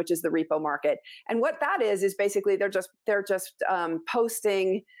funding, which is the repo market. And what that is basically they're just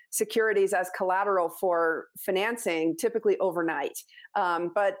posting securities as collateral for financing, typically overnight.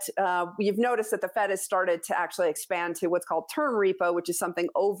 But you've noticed that the Fed has started to actually expand to what's called term repo, which is something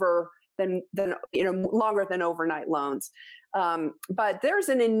longer than overnight loans. But there's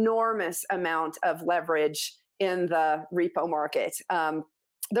an enormous amount of leverage in the repo market.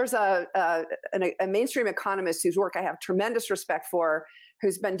 There's a mainstream economist whose work I have tremendous respect for,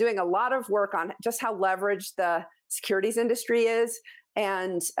 who's been doing a lot of work on just how leveraged the securities industry is,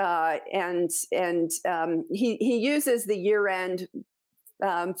 and he uses the year-end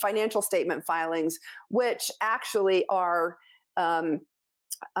financial statement filings, which actually are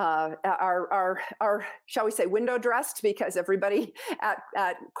shall we say window dressed, because everybody at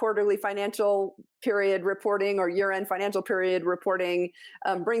quarterly financial period reporting or year-end financial period reporting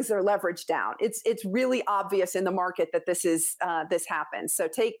brings their leverage down. It's really obvious in the market that this happens. So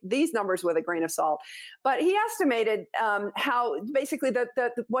take these numbers with a grain of salt. But he estimated how basically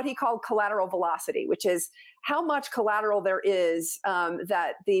what he called collateral velocity, which is how much collateral there is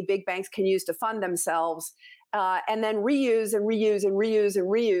that the big banks can use to fund themselves. And then reuse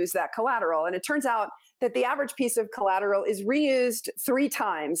that collateral. And it turns out that the average piece of collateral is reused 3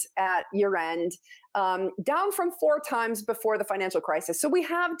 times at year end, down from 4 times before the financial crisis. So we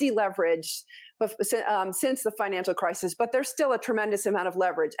have deleveraged since the financial crisis, but there's still a tremendous amount of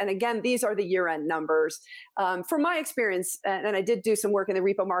leverage. And again, these are the year-end numbers. From my experience, and I did do some work in the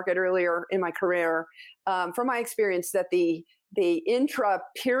repo market earlier in my career, from my experience that the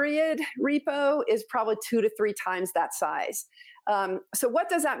intra-period repo is probably 2 to 3 times that size. So what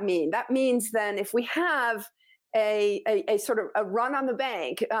does that mean? That means then if we have a sort of a run on the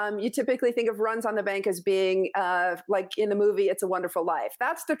bank, you typically think of runs on the bank as being like in the movie It's a Wonderful Life.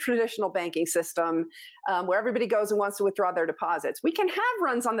 That's the traditional banking system where everybody goes and wants to withdraw their deposits. We can have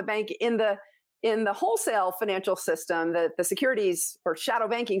runs on the bank in the wholesale financial system, the securities or shadow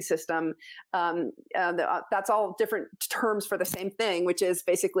banking system. That's all different terms for the same thing, which is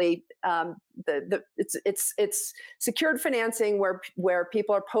basically it's secured financing where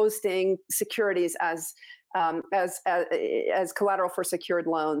people are posting securities as collateral for secured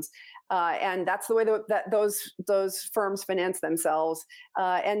loans. And that's the way that those firms finance themselves.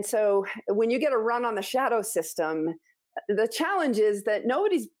 And so when you get a run on the shadow system, the challenge is that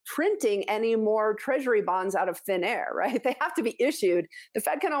nobody's printing any more treasury bonds out of thin air, right? They have to be issued. The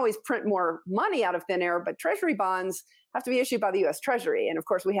Fed can always print more money out of thin air, but treasury bonds have to be issued by the U.S. Treasury. And of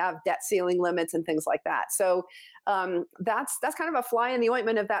course, we have debt ceiling limits and things like that. So that's kind of a fly in the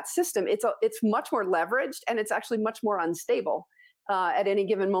ointment of that system. It's much more leveraged, and it's actually much more unstable at any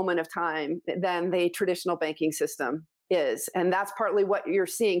given moment of time than the traditional banking system is. And that's partly what you're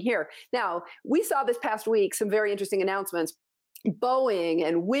seeing here. Now, we saw this past week some very interesting announcements. Boeing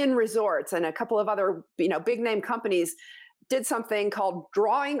and Wynn Resorts and a couple of other big name companies did something called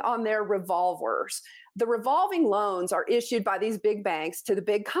drawing on their revolvers. The revolving loans are issued by these big banks to the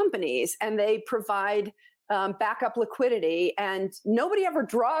big companies, and they provide backup liquidity, and nobody ever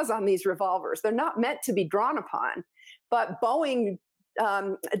draws on these revolvers. They're not meant to be drawn upon. But Boeing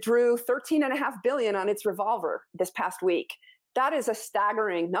drew $13.5 billion on its revolver this past week. That is a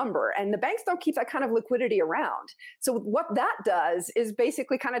staggering number, and the banks don't keep that kind of liquidity around. So what that does is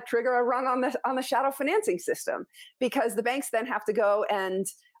basically kind of trigger a run on the shadow financing system, because the banks then have to go and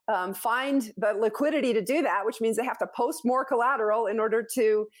find the liquidity to do that, which means they have to post more collateral in order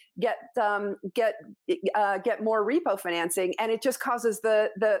to get more repo financing, and it just causes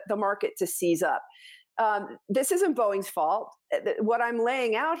the market to seize up. This isn't Boeing's fault. What I'm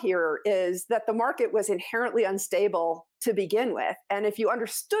laying out here is that the market was inherently unstable to begin with, and if you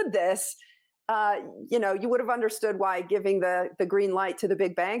understood this, you would have understood why giving the green light to the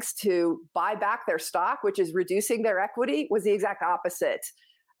big banks to buy back their stock, which is reducing their equity, was the exact opposite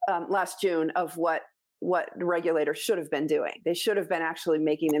last June of what the regulators should have been doing. They should have been actually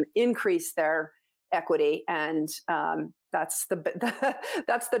making them increase their equity, and that's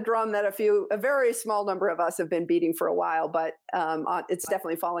the drum that a very small number of us have been beating for a while. But it's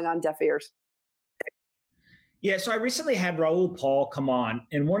definitely falling on deaf ears. Yeah, so I recently had Raoul Pal come on,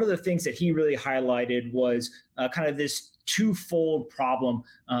 and one of the things that he really highlighted was kind of this twofold problem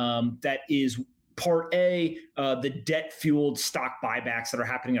that is part A, the debt-fueled stock buybacks that are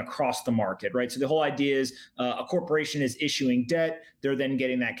happening across the market, right? So the whole idea is a corporation is issuing debt. They're then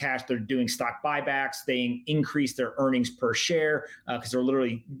getting that cash. They're doing stock buybacks. They increase their earnings per share because they're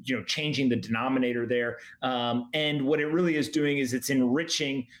literally, changing the denominator there. And what it really is doing is it's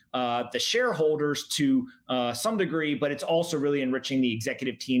enriching the shareholders to some degree, but it's also really enriching the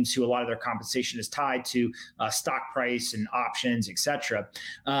executive teams who a lot of their compensation is tied to stock price and options, et cetera.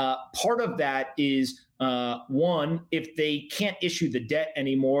 Part of that is one, if they can't issue the debt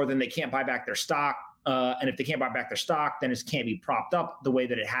anymore, then they can't buy back their stock. And if they can't buy back their stock, then it can't be propped up the way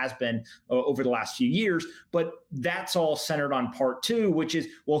that it has been over the last few years. But that's all centered on part two, which is,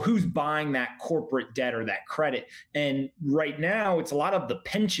 well, who's buying that corporate debt or that credit? And right now, it's a lot of the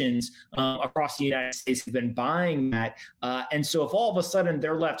pensions across the United States have been buying that. And so if all of a sudden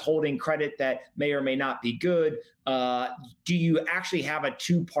they're left holding credit that may or may not be good, do you actually have a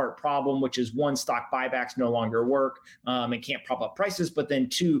two-part problem, which is one, stock buybacks no longer work and can't prop up prices, but then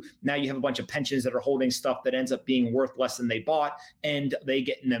two, now you have a bunch of pensions that are holding stuff that ends up being worth less than they bought, and they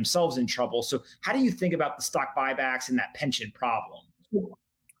get themselves in trouble. So how do you think about the stock buybacks and that pension problem?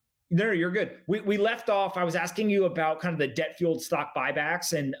 No, you're good. We left off, I was asking you about kind of the debt-fueled stock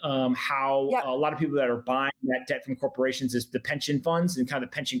buybacks and how a lot of people that are buying that debt from corporations is the pension funds and kind of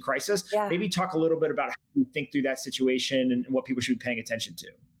the pension crisis. Yeah. Maybe talk a little bit about how you think through that situation and what people should be paying attention to.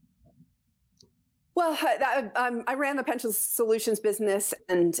 Well, I ran the pension solutions business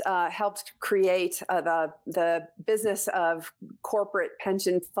and helped create the business of corporate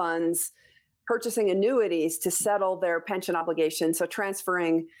pension funds purchasing annuities to settle their pension obligations. So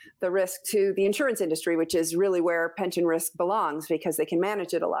transferring the risk to the insurance industry, which is really where pension risk belongs because they can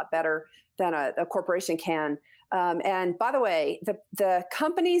manage it a lot better than a corporation can. And by the way, the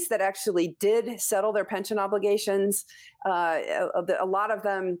companies that actually did settle their pension obligations, a lot of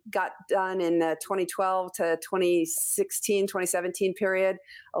them got done in the 2012 to 2016, 2017 period.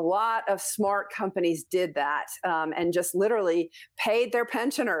 A lot of smart companies did that and just literally paid their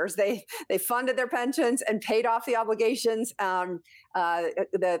pensioners. They funded their pensions and paid off the obligations. The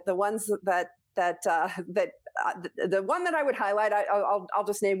ones the one that I would highlight, I'll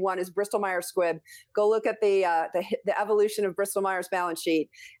just name one, is Bristol Myers Squibb. Go look at the evolution of Bristol Myers balance sheet,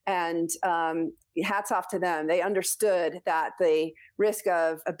 and hats off to them. They understood that the risk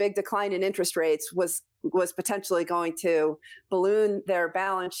of a big decline in interest rates was potentially going to balloon their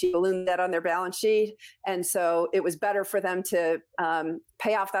balance sheet, balloon debt on their balance sheet, and so it was better for them to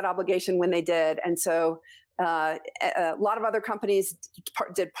pay off that obligation when they did. And so a lot of other companies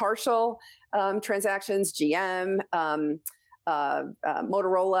did partial transactions, GM,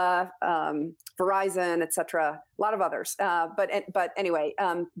 Motorola, Verizon, et cetera, a lot of others. But anyway,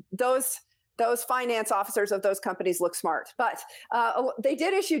 those finance officers of those companies look smart. But they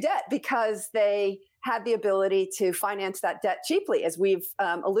did issue debt because they had the ability to finance that debt cheaply, as we've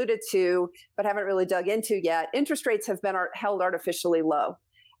alluded to, but haven't really dug into yet. Interest rates have been held artificially low.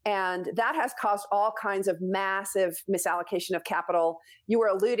 And that has caused all kinds of massive misallocation of capital. You were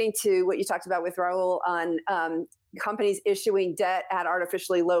alluding to what you talked about with Raoul on companies issuing debt at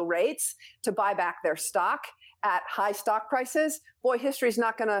artificially low rates to buy back their stock at high stock prices. Boy, history is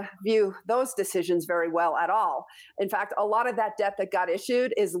not going to view those decisions very well at all. In fact, a lot of that debt that got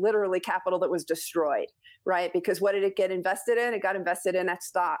issued is literally capital that was destroyed, right? Because what did it get invested in? It got invested in that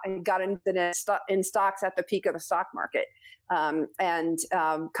stock, and got invested in stocks at the peak of the stock market.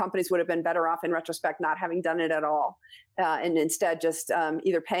 Companies would have been better off in retrospect not having done it at all, and instead just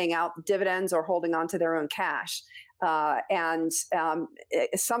either paying out dividends or holding on to their own cash. I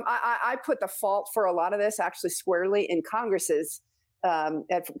put the fault for a lot of this actually squarely in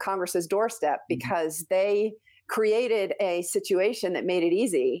at Congress's doorstep, because they created a situation that made it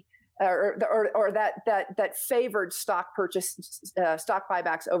easy or that favored stock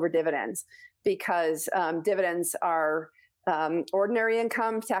buybacks over dividends, because dividends are ordinary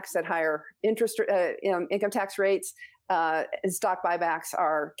income taxed at higher income tax rates. And stock buybacks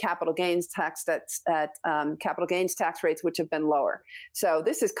are capital gains taxed at capital gains tax rates, which have been lower. So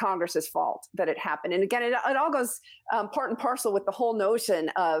this is Congress's fault that it happened. And again, it all goes part and parcel with the whole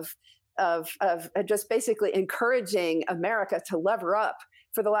notion of just basically encouraging America to lever up.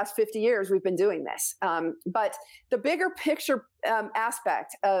 For the last 50 years, we've been doing this. But the bigger picture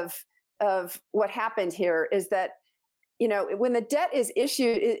aspect of what happened here is that, when the debt is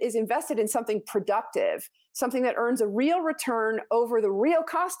issued, is invested in something productive, something that earns a real return over the real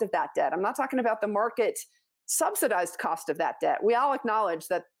cost of that debt. I'm not talking about the market subsidized cost of that debt. We all acknowledge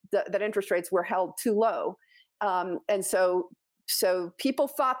that interest rates were held too low. And so people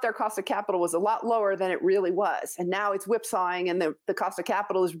thought their cost of capital was a lot lower than it really was. And now it's whipsawing, and the cost of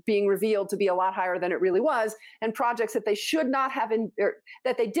capital is being revealed to be a lot higher than it really was. And projects that they should not have,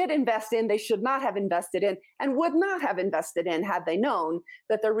 that they did invest in, they should not have invested in, and would not have invested in had they known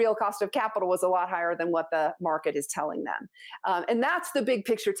that their real cost of capital was a lot higher than what the market is telling them. And that's the big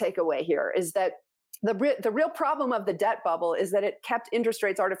picture takeaway here, is that the real problem of the debt bubble is that it kept interest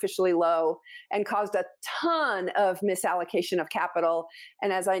rates artificially low and caused a ton of misallocation of capital.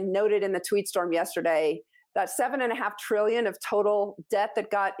 And as I noted in the tweet storm yesterday, that $7.5 trillion of total debt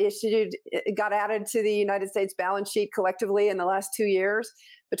that got added to the United States balance sheet collectively in the last 2 years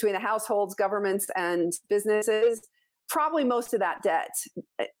between the households, governments, and businesses, probably most of that debt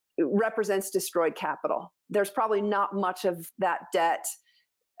represents destroyed capital. There's probably not much of that debt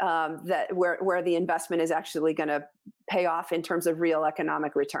where the investment is actually going to pay off in terms of real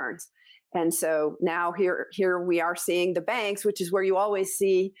economic returns. And so now here we are seeing the banks, which is where you always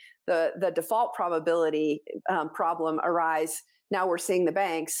see the default probability problem arise. Now we're seeing the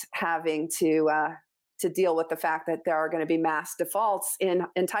banks having to deal with the fact that there are going to be mass defaults in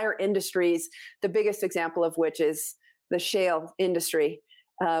entire industries, the biggest example of which is the shale industry,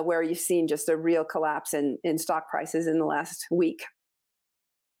 where you've seen just a real collapse in stock prices in the last week.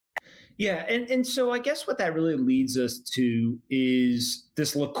 Yeah. And so I guess what that really leads us to is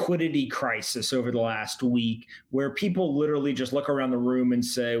this liquidity crisis over the last week, where people literally just look around the room and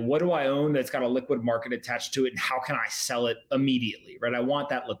say, what do I own that's got a liquid market attached to it? And how can I sell it immediately? Right. I want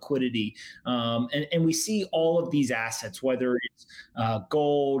that liquidity. And we see all of these assets, whether it's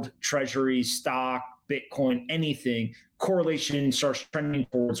gold, treasuries, stock, Bitcoin, anything, correlation starts trending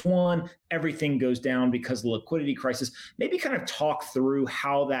towards one, everything goes down because of the liquidity crisis. Maybe kind of talk through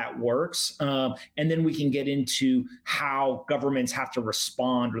how that works. And then we can get into how governments have to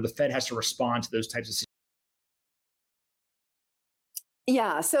respond, or the Fed has to respond to those types of situations.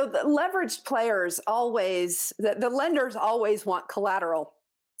 Yeah, so the leveraged players always, the lenders always want collateral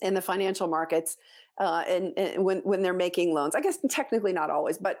in the financial markets. And when they're making loans, I guess technically not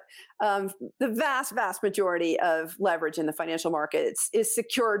always, but the vast majority of leverage in the financial markets is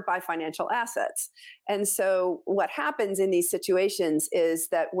secured by financial assets. And so what happens in these situations is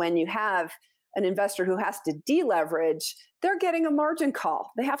that when you have an investor who has to deleverage, they're getting a margin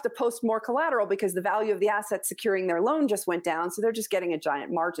call. They have to post more collateral because the value of the asset securing their loan just went down. So they're just getting a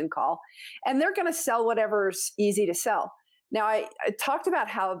giant margin call, and they're going to sell whatever's easy to sell. Now, I talked about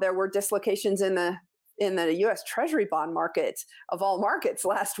how there were dislocations in the U.S. Treasury bond market, of all markets,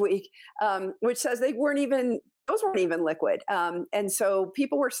 last week, which says those weren't even liquid, and so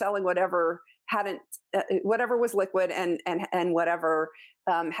people were selling whatever was liquid and whatever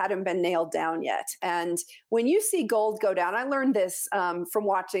hadn't been nailed down yet. And when you see gold go down, I learned this from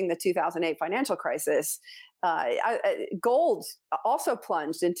watching the 2008 financial crisis. Gold also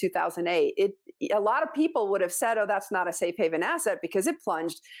plunged in 2008. A lot of people would have said, "Oh, that's not a safe haven asset because it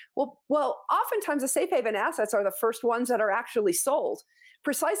plunged." Well, oftentimes the safe haven assets are the first ones that are actually sold,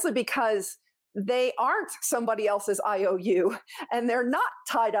 precisely because they aren't somebody else's IOU, and they're not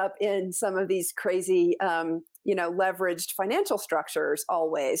tied up in some of these crazy, leveraged financial structures.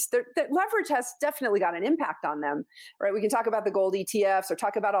 Always, the leverage has definitely got an impact on them, right? We can talk about the gold ETFs or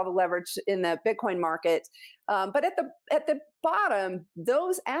talk about all the leverage in the Bitcoin market, but at the bottom,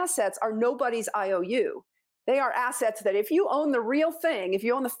 those assets are nobody's IOU. They are assets that if you own the real thing, if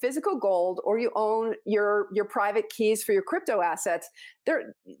you own the physical gold, or you own your private keys for your crypto assets,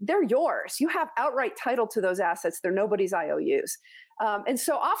 they're yours. You have outright title to those assets. They're nobody's IOUs. And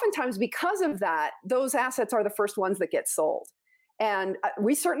so oftentimes because of that, those assets are the first ones that get sold. And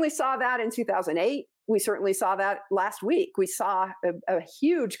we certainly saw that in 2008. We certainly saw that last week. We saw a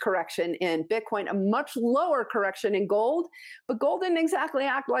huge correction in Bitcoin, a much lower correction in gold, but gold didn't exactly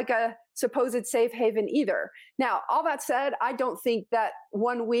act like a supposed safe haven either. Now, all that said, I don't think that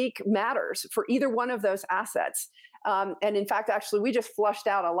 1 week matters for either one of those assets. And in fact, actually, we just flushed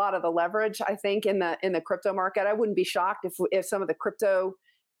out a lot of the leverage, I think, in the crypto market. I wouldn't be shocked if some of the crypto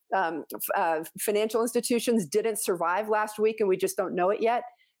financial institutions didn't survive last week, and we just don't know it yet.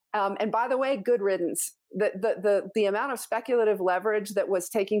 And by the way, good riddance. The amount of speculative leverage that was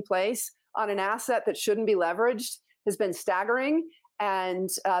taking place on an asset that shouldn't be leveraged has been staggering. And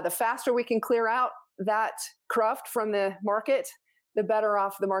the faster we can clear out that cruft from the market, the better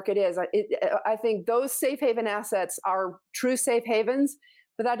off the market is. I think those safe haven assets are true safe havens,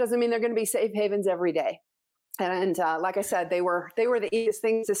 but that doesn't mean they're going to be safe havens every day. And like I said, they were the easiest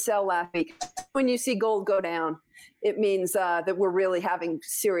things to sell last week. When you see gold go down, it means that we're really having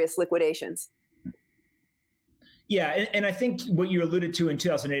serious liquidations. Yeah, and I think what you alluded to in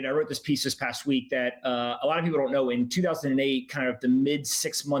 2008, I wrote this piece this past week that a lot of people don't know. In 2008, kind of the mid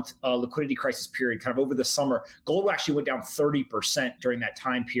 6-month liquidity crisis period, kind of over the summer, gold actually went down 30% during that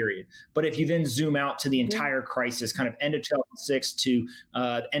time period. But if you then zoom out to the entire crisis, kind of end of 2006 to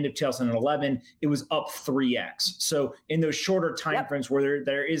end of 2011, it was up 3x. So in those shorter time frames where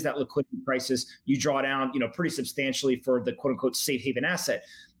there is that liquidity crisis, you draw down, pretty substantially for the quote unquote safe haven asset.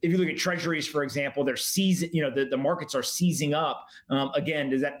 If you look at treasuries, for example, they're seizing, the markets are seizing up.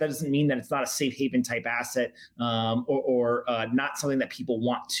 Again, that doesn't mean that it's not a safe haven type asset or not something that people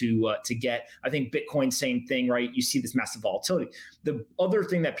want to get. I think Bitcoin, same thing, right? You see this massive volatility. The other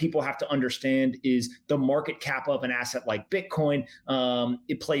thing that people have to understand is the market cap of an asset like Bitcoin.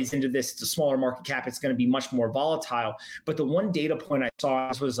 It plays into this. It's a smaller market cap. It's going to be much more volatile. But the one data point I saw,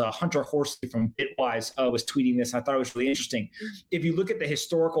 this was Hunter Horsley from Bitwise was tweeting this. I thought it was really interesting. If you look at the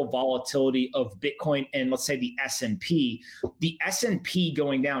historical volatility of Bitcoin and let's say the S&P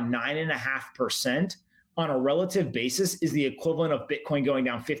going down 9.5% on a relative basis is the equivalent of Bitcoin going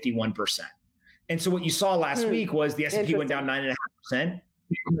down 51%. And so what you saw last week was the S&P went down 9.5%.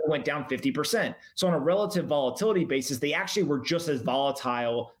 Went down 50%. So on a relative volatility basis, they actually were just as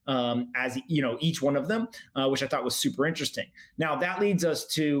volatile as each one of them, which I thought was super interesting. Now that leads us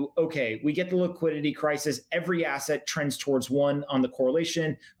to, okay, we get the liquidity crisis. Every asset trends towards one on the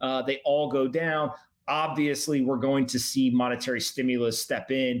correlation. They all go down. Obviously, we're going to see monetary stimulus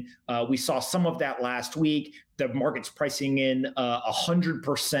step in. We saw some of that last week. The market's pricing in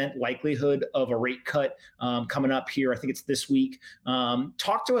 100% likelihood of a rate cut coming up here. I think it's this week.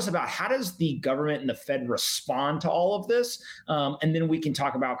 Talk to us about how does the government and the Fed respond to all of this? And then we can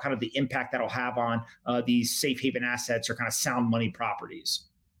talk about kind of the impact that'll have on these safe haven assets or kind of sound money properties.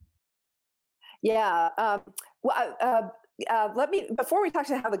 Yeah. Before we talk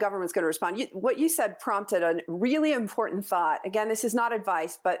to how the government's going to respond, what you said prompted a really important thought. Again, this is not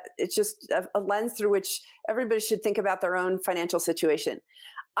advice, but it's just a lens through which everybody should think about their own financial situation.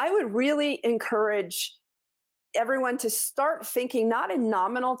 I would really encourage everyone to start thinking not in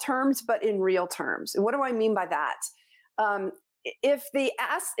nominal terms, but in real terms. And what do I mean by that?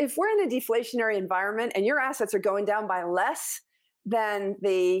 If we're in a deflationary environment and your assets are going down by less than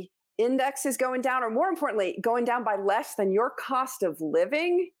the index is going down, or more importantly, going down by less than your cost of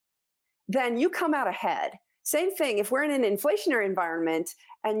living, then you come out ahead. Same thing, if we're in an inflationary environment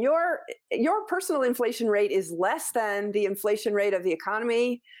and your personal inflation rate is less than the inflation rate of the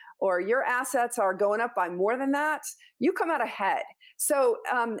economy, or your assets are going up by more than that, you come out ahead. So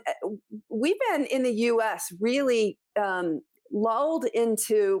we've been in the US really lulled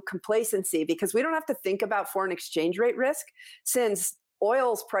into complacency because we don't have to think about foreign exchange rate risk since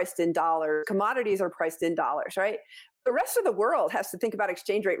oil's priced in dollars, commodities are priced in dollars, right? The rest of the world has to think about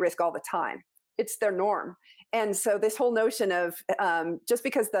exchange rate risk all the time. It's their norm. And so this whole notion of just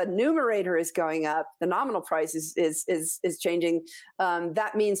because the numerator is going up, the nominal price is changing,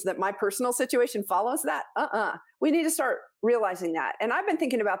 that means that my personal situation follows that? We need to start realizing that. And I've been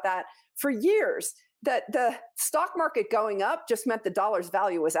thinking about that for years, that the stock market going up just meant the dollar's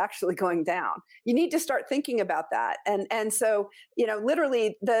value was actually going down. You need to start thinking about that. And so,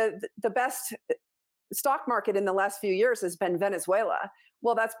 literally the best stock market in the last few years has been Venezuela.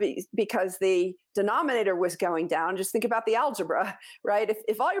 Well, that's because the denominator was going down. Just think about the algebra, right?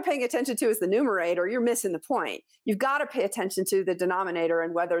 If all you're paying attention to is the numerator, you're missing the point. You've got to pay attention to the denominator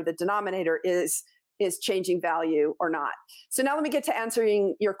and whether the denominator is changing value or not. So now let me get to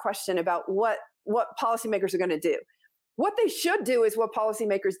answering your question about what policymakers are going to do. What they should do is what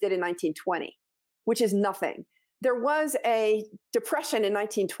policymakers did in 1920, which is nothing. There was a depression in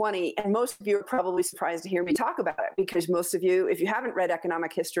 1920, and most of you are probably surprised to hear me talk about it because most of you, if you haven't read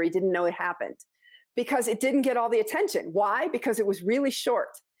economic history, didn't know it happened. because it didn't get all the attention. Why? Because it was really short.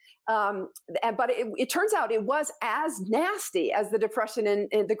 But it turns out it was as nasty as the Depression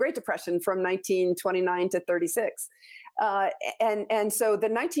in the Great Depression from 1929 to 36. And so the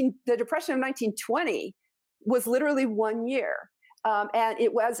Depression of 1920 was literally 1 year. And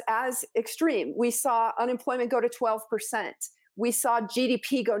it was as extreme. We saw unemployment go to 12%. We saw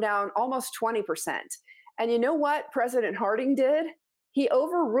GDP go down almost 20%. And you know what President Harding did? He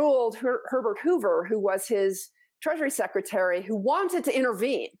overruled Herbert Hoover, who was his Treasury Secretary, who wanted to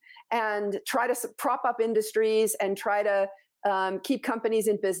intervene and try to prop up industries and try to keep companies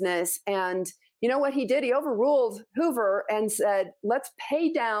in business. And you know what he did? He overruled Hoover and said, let's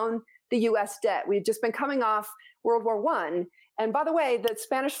pay down the US debt. We've just been coming off World War I. And by the way, the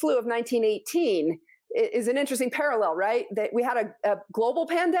Spanish flu of 1918 is an interesting parallel, right? That we had a global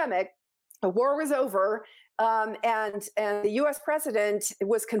pandemic, the war was over, and the US president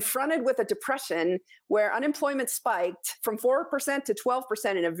was confronted with a depression where unemployment spiked from 4% to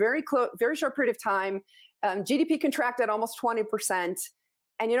 12% in a very short period of time. GDP contracted almost 20%.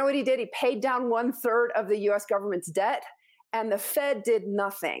 And you know what he did? He paid down 1/3 of the US government's debt, and the Fed did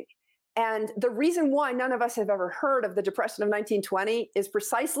nothing. And the reason why none of us have ever heard of the Depression of 1920 is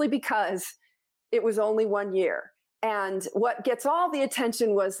precisely because it was only 1 year. And what gets all the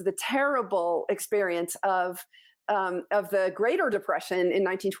attention was the terrible experience of the Greater Depression in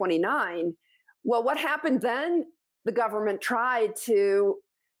 1929. Well, what happened then? The government tried to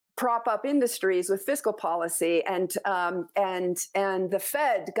prop up industries with fiscal policy, and the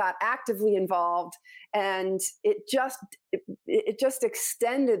Fed got actively involved, and it just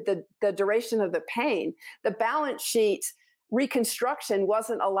extended the duration of the pain. The balance sheet reconstruction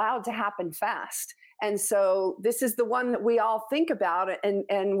wasn't allowed to happen fast. And so this is the one that we all think about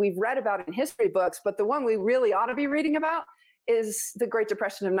and we've read about in history books, but the one we really ought to be reading about is the Great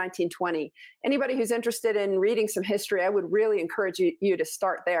Depression of 1920. Anybody who's interested in reading some history, I would really encourage you to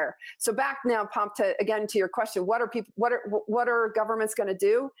start there. So back now, Pomp, to your question, what are governments going to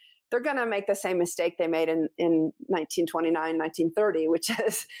do? They're going to make the same mistake they made in 1929, 1930,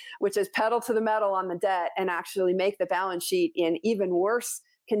 which is pedal to the metal on the debt and actually make the balance sheet in even worse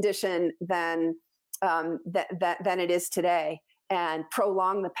condition than it is today, and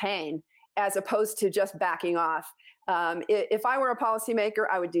prolong the pain as opposed to just backing off. If I were a policymaker,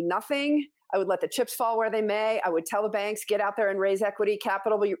 I would do nothing. I would let the chips fall where they may. I would tell the banks, get out there and raise equity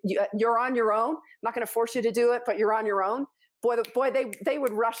capital. But you're on your own. I'm not going to force you to do it, but you're on your own. Boy, they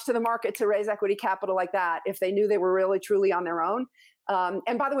would rush to the market to raise equity capital like that if they knew they were really, truly on their own.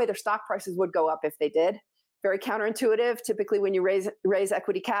 And by the way, their stock prices would go up if they did. Very counterintuitive. Typically, when you raise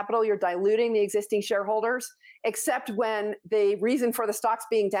equity capital, you're diluting the existing shareholders, except when the reason for the stocks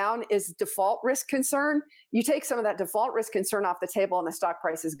being down is default risk concern. You take some of that default risk concern off the table and the stock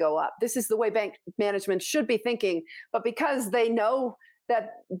prices go up. This is the way bank management should be thinking. But because they know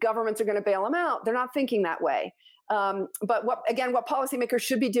that governments are going to bail them out, they're not thinking that way. But what policymakers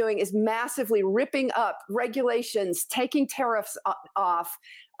should be doing is massively ripping up regulations, taking tariffs off,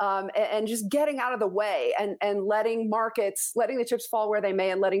 and just getting out of the way and letting the chips fall where they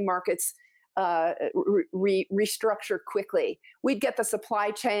may, and letting markets restructure quickly. We'd get the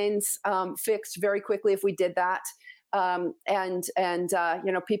supply chains fixed very quickly if we did that.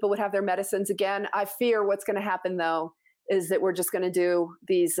 People would have their medicines again. I fear what's going to happen, though, is that we're just going to do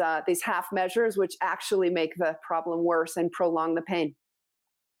these half measures, which actually make the problem worse and prolong the pain.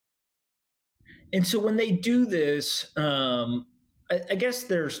 And so when they do this, I guess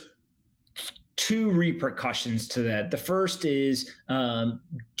there's two repercussions to that. The first is,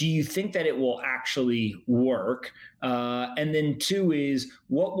 do you think that it will actually work? And then two is,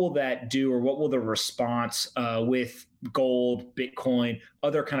 what will that do, or what will the response with gold, Bitcoin,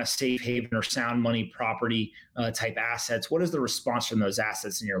 other kind of safe haven or sound money property type assets? What is the response from those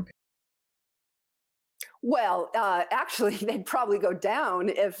assets in your opinion? Well, actually, they'd probably go down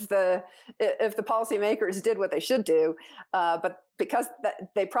if the policymakers did what they should do, but because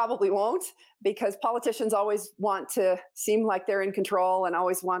they probably won't, because politicians always want to seem like they're in control and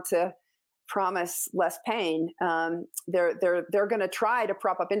always want to promise less pain. They're going to try to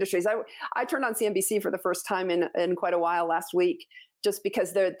prop up industries. I turned on CNBC for the first time in quite a while last week, just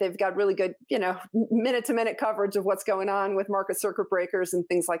because they've got really good, minute-to-minute coverage of what's going on with market circuit breakers and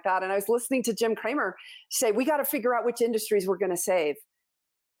things like that. And I was listening to Jim Cramer say, we got to figure out which industries we're going to save.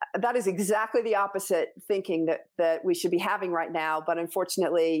 That is exactly the opposite thinking that we should be having right now. But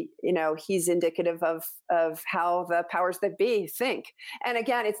unfortunately, he's indicative of how the powers that be think. And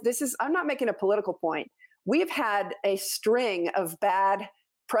again, I'm not making a political point. We've had a string of bad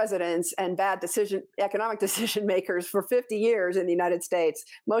presidents and bad economic decision makers for 50 years in the United States,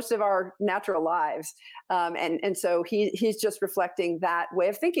 most of our natural lives. And so he's just reflecting that way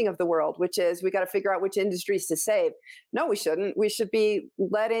of thinking of the world, which is we got to figure out which industries to save. No, we shouldn't. We should be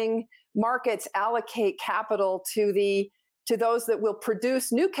letting markets allocate capital to those that will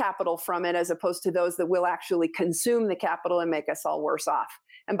produce new capital from it, as opposed to those that will actually consume the capital and make us all worse off.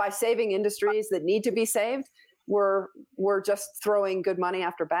 And by saving industries that need to be saved, we're just throwing good money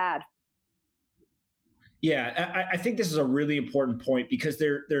after bad. Yeah, I think this is a really important point because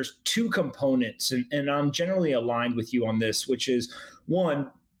there's two components, and I'm generally aligned with you on this, which is one,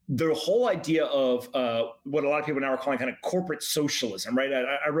 the whole idea of what a lot of people now are calling kind of corporate socialism, right?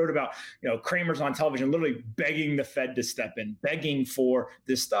 I wrote about, Cramer's on television literally begging the Fed to step in, begging for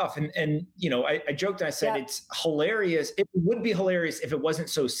this stuff. And I joked and I said, It's hilarious. It would be hilarious if it wasn't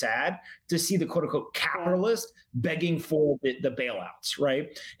so sad to see the quote unquote capitalist begging for the bailouts,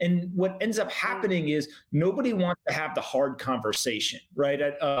 right? And what ends up happening is nobody wants to have the hard conversation, right?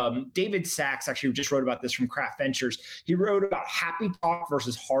 David Sachs actually just wrote about this from Craft Ventures. He wrote about happy talk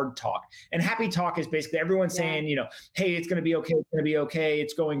versus hard talk. And happy talk is basically everyone saying, hey, it's going to be okay. It's going to be okay.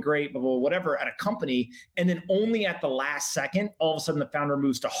 It's going great, blah, blah, whatever at a company. And then only at the last second, all of a sudden the founder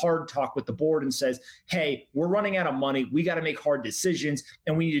moves to hard talk with the board and says, hey, we're running out of money. We got to make hard decisions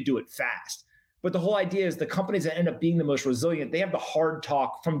and we need to do it fast. But the whole idea is the companies that end up being the most resilient, they have the hard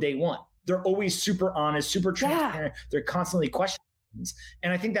talk from day one. They're always super honest, super transparent. They're constantly questioning things.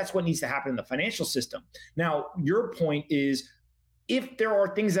 And I think that's what needs to happen in the financial system. Now, your point is, if there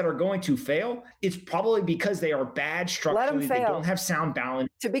are things that are going to fail, it's probably because they are bad structurally. They don't have sound balance.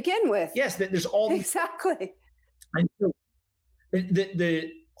 To begin with. Yes, there's all these. Exactly. And so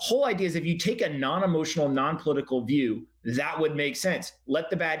the whole idea is if you take a non-emotional, non-political view, that would make sense. Let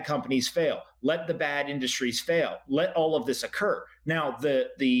the bad companies fail. Let the bad industries fail. Let all of this occur. Now, the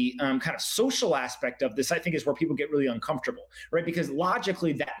kind of social aspect of this, I think, is where people get really uncomfortable, right? Because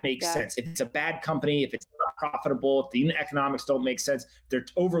logically, that makes sense. If it's a bad company, if it's not profitable, if the unit economics don't make sense, they're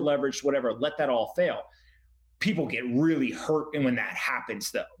over-leveraged, whatever, let that all fail. People get really hurt when that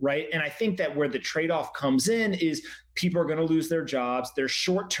happens, though, right? And I think that where the trade-off comes in is people are going to lose their jobs. There's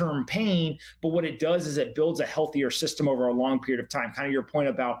short-term pain, but what it does is it builds a healthier system over a long period of time. Kind of your point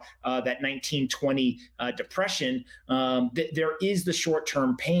about that 1920 depression. There is the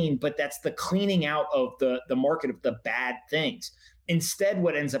short-term pain, but that's the cleaning out of the market of the bad things. Instead,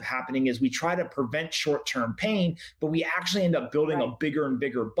 what ends up happening is we try to prevent short-term pain, but we actually end up building a bigger and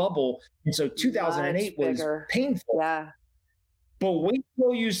bigger bubble. And so 2008 was painful. Yeah. But wait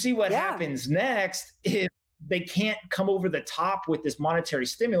till you see what happens next if they can't come over the top with this monetary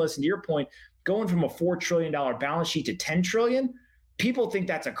stimulus. And to your point, going from a $4 trillion balance sheet to $10 trillion, people think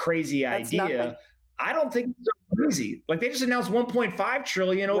that's a crazy idea. Nothing. I don't think it's so crazy. Like they just announced 1.5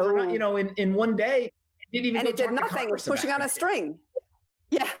 trillion overnight, in one day. It did nothing. It was pushing on a string.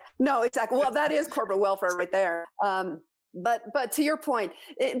 Yeah, no, exactly. Well, that is corporate welfare right there. But to your point,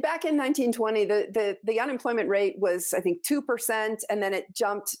 back in 1920, the unemployment rate was, I think, 2%, and then it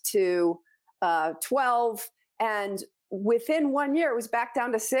jumped to 12, and within 1 year, it was back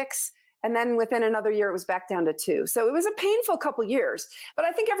down to 6. And then within another year, it was back down to 2. So it was a painful couple of years. But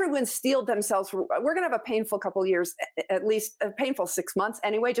I think everyone steeled themselves. We're going to have a painful couple of years, at least a painful 6 months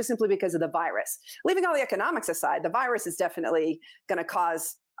anyway, just simply because of the virus. Leaving all the economics aside, the virus is definitely going to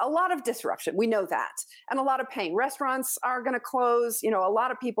cause a lot of disruption. We know that. And a lot of pain. Restaurants are going to close. A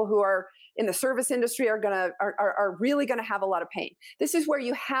lot of people who are in the service industry are really going to have a lot of pain. This is where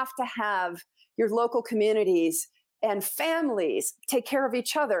you have to have your local communities and families take care of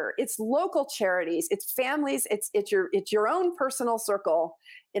each other. It's local charities, it's families, it's your own personal circle.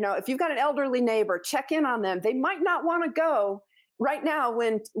 If you've got an elderly neighbor, check in on them. They might not want to go right now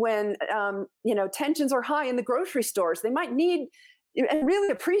when tensions are high in the grocery stores. They might need and really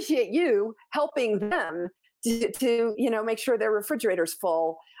appreciate you helping them to make sure their refrigerator's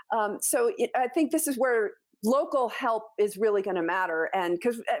full. I think this is where local help is really going to matter. And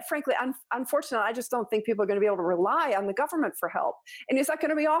because frankly, unfortunately, I just don't think people are going to be able to rely on the government for help. And is that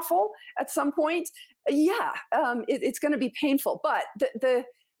going to be awful at some point? Yeah, it's going to be painful. But the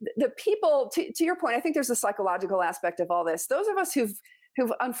people, to your point, I think there's a psychological aspect of all this. Those of us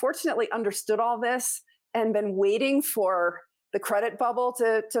who've unfortunately understood all this and been waiting for the credit bubble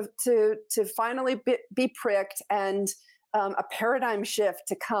to finally be pricked and a paradigm shift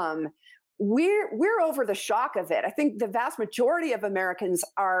to come, we're over the shock of it. I think the vast majority of Americans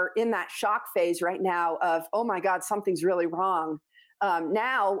are in that shock phase right now of, oh my God, something's really wrong.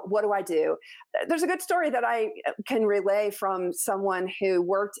 Now, what do I do? There's a good story that I can relay from someone who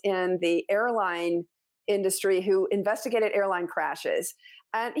worked in the airline industry who investigated airline crashes.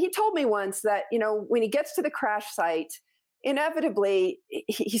 And he told me once that, when he gets to the crash site, inevitably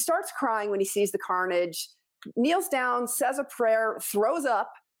he starts crying when he sees the carnage, kneels down, says a prayer, throws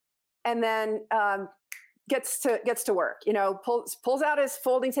up, and then gets to work. Pulls out his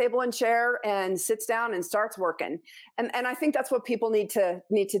folding table and chair and sits down and starts working. And I think that's what people need to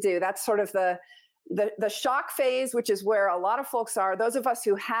do. That's sort of the shock phase, which is where a lot of folks are. Those of us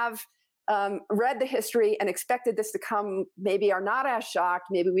who have read the history and expected this to come maybe are not as shocked.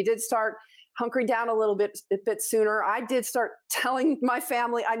 Maybe we did start hunkering down a little bit sooner. I did start telling my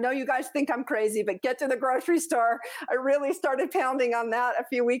family, I know you guys think I'm crazy, but get to the grocery store. I really started pounding on that a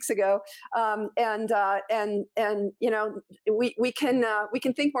few weeks ago. We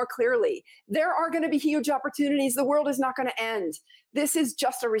can think more clearly. There are going to be huge opportunities. The world is not going to end. This is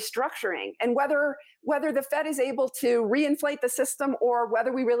just a restructuring. And whether the Fed is able to reinflate the system or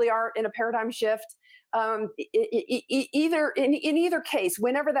whether we really are in a paradigm shift, in either case,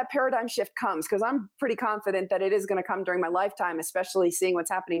 whenever that paradigm shift comes, because I'm pretty confident that it is going to come during my lifetime, especially seeing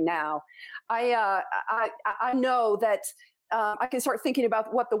what's happening now, I know that I can start thinking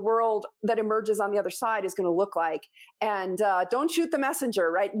about what the world that emerges on the other side is going to look like. And don't shoot the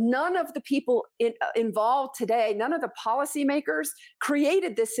messenger, right? None of the people involved today, none of the policymakers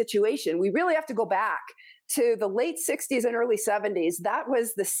created this situation. We really have to go back to the late 60s and early 70s. That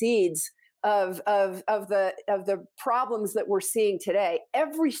was the seeds of the problems that we're seeing today.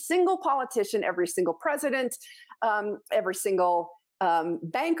 Every single politician, every single president, every single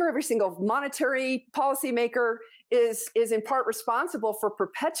banker, every single monetary policymaker is in part responsible for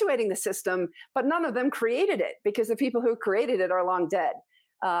perpetuating the system, but none of them created it because the people who created it are long dead.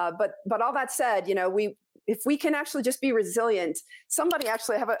 But all that said, if we can actually just be resilient, somebody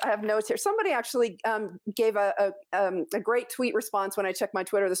actually, I have notes here. Somebody actually gave a great tweet response when I checked my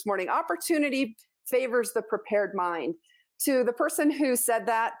Twitter this morning. Opportunity favors the prepared mind. To the person who said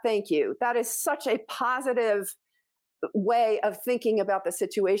that, thank you. That is such a positive way of thinking about the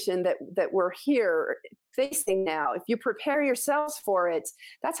situation that we're here facing now. If you prepare yourselves for it,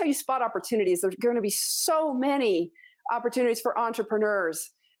 that's how you spot opportunities. There's going to be so many opportunities for entrepreneurs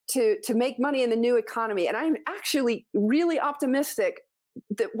to make money in the new economy. And I'm actually really optimistic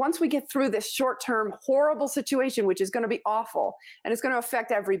that once we get through this short-term horrible situation, which is going to be awful, and it's going to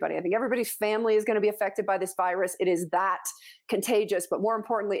affect everybody. I think everybody's family is going to be affected by this virus. It is that contagious, but more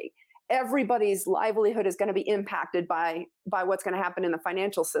importantly, everybody's livelihood is going to be impacted by what's going to happen in the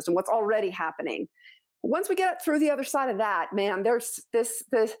financial system, what's already happening. Once we get through the other side of that, man, there's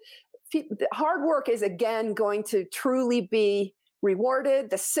the hard work is again going to truly be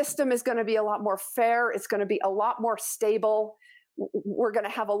rewarded. The system is going to be a lot more fair. It's going to be a lot more stable. We're going to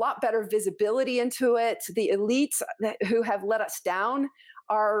have a lot better visibility into it. The elites who have let us down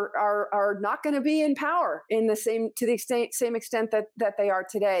are not going to be in power to the same extent that they are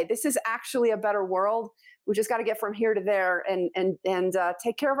today. This is actually a better world. We just got to get from here to there and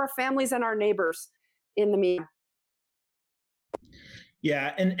take care of our families and our neighbors in the meantime.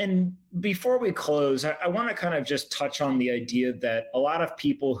 Yeah. And before we close, I want to kind of just touch on the idea that a lot of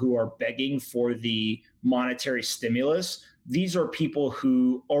people who are begging for the monetary stimulus, these are people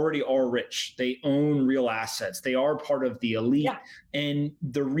who already are rich. They own real assets. They are part of the elite. Yeah. And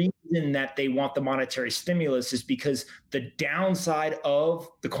the reason that they want the monetary stimulus is because the downside of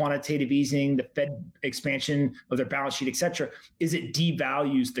the quantitative easing, the Fed expansion of their balance sheet, et cetera, is it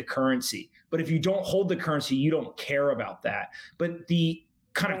devalues the currency. But if you don't hold the currency, you don't care about that. But the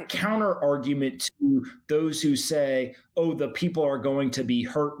kind of counter argument to those who say, oh, the people are going to be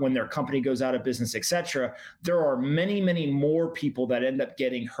hurt when their company goes out of business, et cetera. There are many, many more people that end up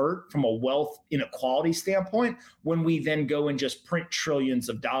getting hurt from a wealth inequality standpoint when we then go and just print trillions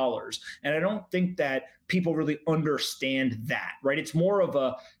of dollars. And I don't think that people really understand that, right? It's more of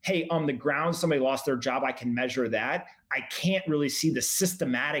a, hey, on the ground, somebody lost their job. I can measure that. I can't really see the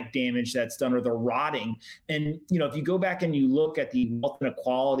systematic damage that's done or the rotting. And, if you go back and you look at the wealth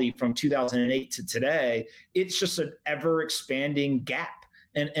inequality from 2008 to today, it's just an ever expanding gap.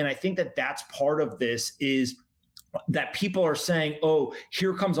 And I think that that's part of this is that people are saying, oh,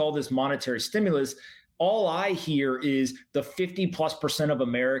 here comes all this monetary stimulus. All I hear is the 50+% of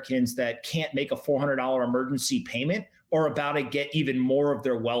Americans that can't make a $400 emergency payment are about to get even more of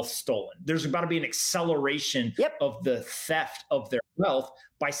their wealth stolen. There's about to be an acceleration of the theft of their wealth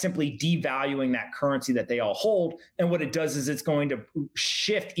by simply devaluing that currency that they all hold. And what it does is it's going to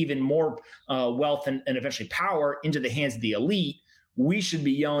shift even more wealth and eventually power into the hands of the elite. We should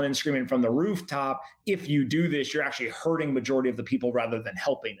be yelling and screaming from the rooftop. If you do this, you're actually hurting majority of the people rather than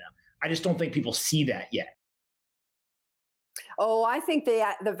helping them. I just don't think people see that yet. Oh, I think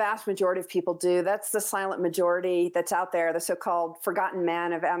the vast majority of people do. That's the silent majority that's out there, the so-called Forgotten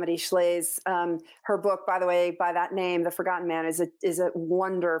Man of Amity Shlaes. Her book, by the way, by that name, The Forgotten Man, is a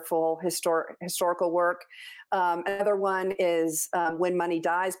wonderful historical work. Another one is When Money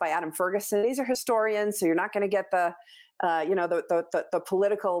Dies by Adam Ferguson. These are historians, so you're not going to get the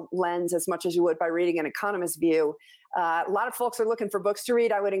political lens as much as you would by reading an economist's view. A lot of folks are looking for books to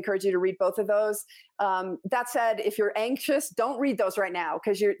read. I would encourage you to read both of those. That said, if you're anxious, don't read those right now,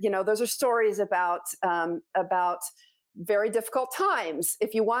 because those are stories about very difficult times.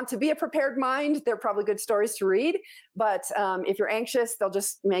 If you want to be a prepared mind, they're probably good stories to read. But if you're anxious, they'll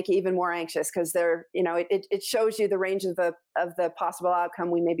just make you even more anxious, because it shows you the range of the possible outcome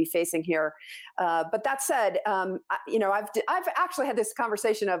we may be facing here. But that said, I've actually had this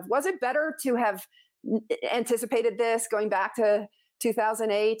conversation of, was it better to have anticipated this going back to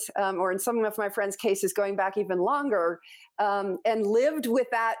 2008, or in some of my friends' cases going back even longer, and lived with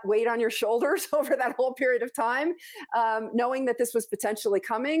that weight on your shoulders over that whole period of time, knowing that this was potentially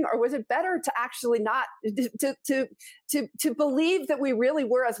coming? Or was it better to actually not to believe that we really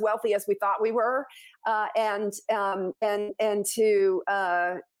were as wealthy as we thought we were, and to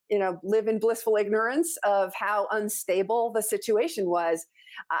live in blissful ignorance of how unstable the situation was?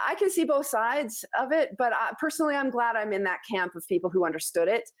 I can see both sides of it, but personally, I'm glad I'm in that camp of people who understood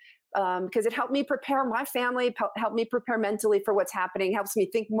it, because it helped me prepare my family, helped me prepare mentally for what's happening, helps me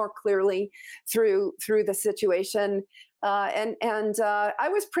think more clearly through the situation. And I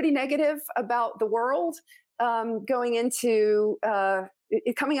was pretty negative about the world going into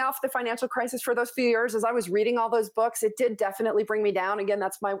coming off the financial crisis for those few years. As I was reading all those books, it did definitely bring me down. Again,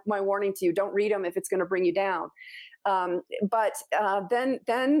 that's my warning to you: don't read them if it's going to bring you down. But then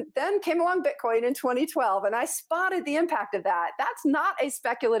came along Bitcoin in 2012, and I spotted the impact of that. That's not a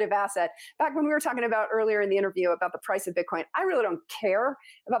speculative asset. Back when we were talking about earlier in the interview about the price of Bitcoin, I really don't care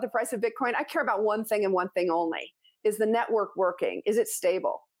about the price of Bitcoin. I care about one thing and one thing only: is the network working? Is it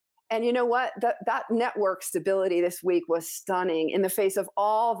stable? And you know what? That network stability this week was stunning in the face of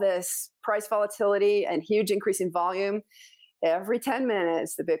all this price volatility and huge increase in volume. Every 10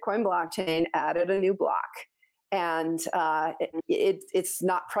 minutes, the Bitcoin blockchain added a new block. And it's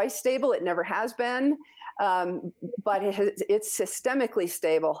not price stable. It never has been, but it's systemically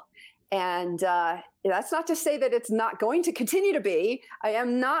stable. And that's not to say that it's not going to continue to be. I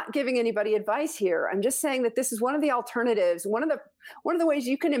am not giving anybody advice here. I'm just saying that this is one of the alternatives. One of the ways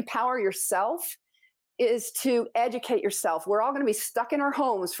you can empower yourself is to educate yourself. We're all going to be stuck in our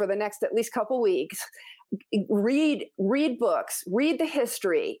homes for the next at least couple weeks. Read books, read the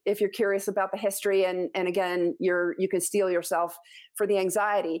history if you're curious about the history, and again, you can steel yourself for the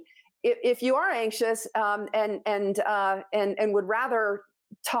anxiety. If you are anxious and would rather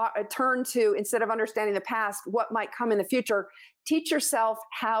turn to, instead of understanding the past, what might come in the future, teach yourself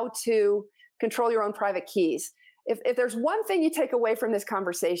how to control your own private keys. If there's one thing you take away from this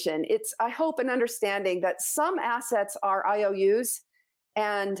conversation, it's, I hope, an understanding that some assets are IOUs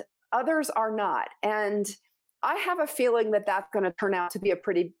and others are not. And I have a feeling that that's going to turn out to be a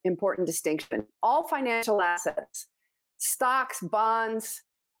pretty important distinction. All financial assets, stocks, bonds,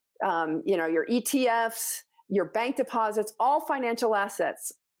 your ETFs, your bank deposits, all financial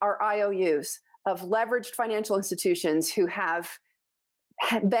assets are IOUs of leveraged financial institutions who have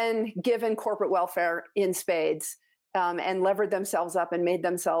been given corporate welfare in spades, and levered themselves up and made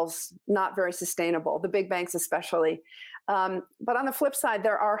themselves not very sustainable, the big banks especially. But on the flip side,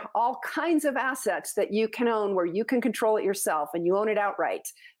 there are all kinds of assets that you can own where you can control it yourself, and you own it outright.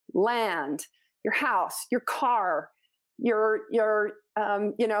 Land, your house, your car, your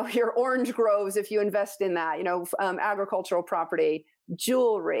orange groves if you invest in that, agricultural property,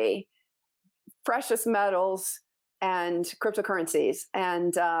 jewelry, precious metals, and cryptocurrencies.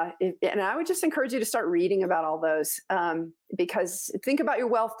 And I would just encourage you to start reading about all those, because think about your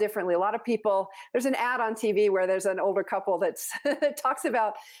wealth differently. A lot of people, there's an ad on TV where there's an older couple that talks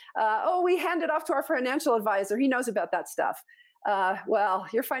about, we hand it off to our financial advisor. He knows about that stuff. Well,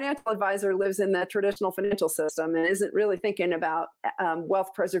 your financial advisor lives in the traditional financial system and isn't really thinking about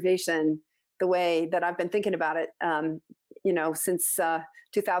wealth preservation the way that I've been thinking about it, since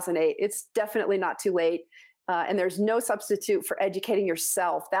 2008. It's definitely not too late. And there's no substitute for educating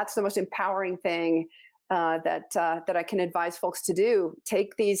yourself. That's the most empowering thing that I can advise folks to do.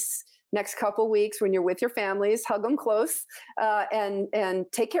 Take these next couple weeks when you're with your families, hug them close, and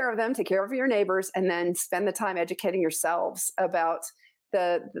take care of them, take care of your neighbors, and then spend the time educating yourselves about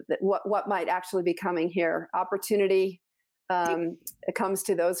what might actually be coming here. Opportunity comes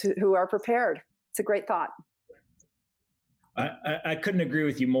to those who are prepared. It's a great thought. I couldn't agree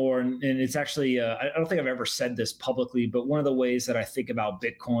with you more. And it's actually, I don't think I've ever said this publicly, but one of the ways that I think about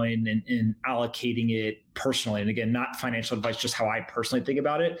Bitcoin and allocating it personally, and again, not financial advice, just how I personally think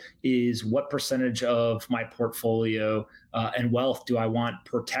about it, is what percentage of my portfolio and wealth do I want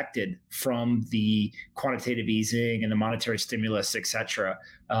protected from the quantitative easing and the monetary stimulus, et cetera.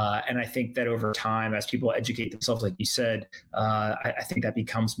 And I think that over time, as people educate themselves, like you said, I think that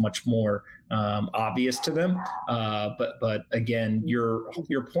becomes much more obvious to them. But again, your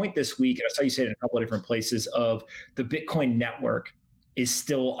point this week, and I saw you say it in a couple of different places, of the Bitcoin network is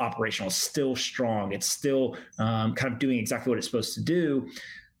still operational, still strong. It's still kind of doing exactly what it's supposed to do.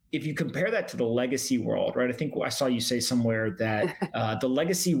 If you compare that to the legacy world, right? I think I saw you say somewhere that the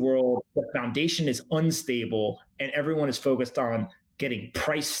legacy world, the foundation is unstable and everyone is focused on getting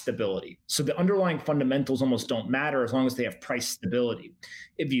price stability. So the underlying fundamentals almost don't matter as long as they have price stability.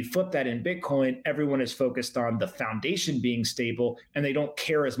 If you flip that in Bitcoin, everyone is focused on the foundation being stable and they don't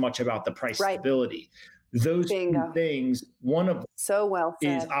care as much about the price stability. Those two things, one of them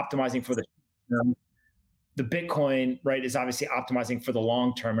is optimizing for the term. The Bitcoin, right, is obviously optimizing for the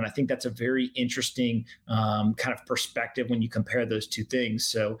long term. And I think that's a very interesting kind of perspective when you compare those two things.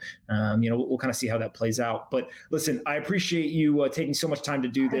 So, we'll kind of see how that plays out. But listen, I appreciate you taking so much time to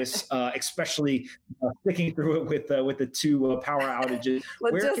do this, especially sticking through it with the two power outages.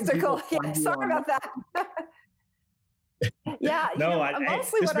 Logistical. Yeah, sorry about that. Yeah,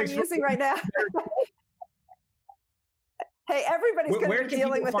 mostly what I'm using right now. Hey, everybody's going to be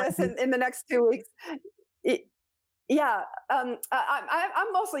dealing with this in the next 2 weeks. I'm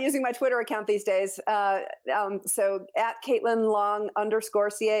mostly using my Twitter account these days. So at Caitlin Long _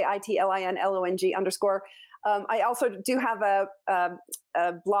 CAITLINLONG _. I also do have a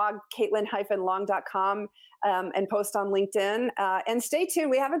blog, caitlin-long.com, and post on LinkedIn. And stay tuned.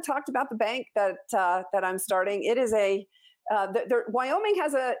 We haven't talked about the bank that I'm starting. It is Wyoming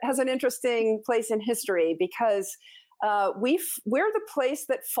has an interesting place in history because we're the place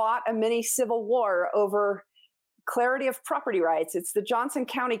that fought a mini civil war over clarity of property rights. It's the Johnson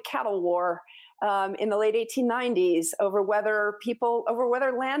County Cattle War in the late 1890s over whether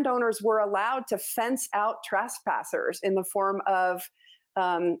landowners were allowed to fence out trespassers in the form of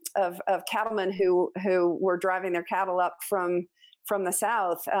cattlemen who were driving their cattle up from the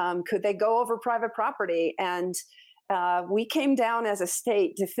south. Could they go over private property? And we came down as a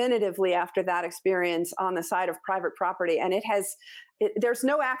state definitively after that experience on the side of private property. And there's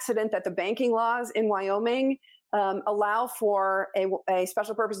no accident that the banking laws in Wyoming allow for a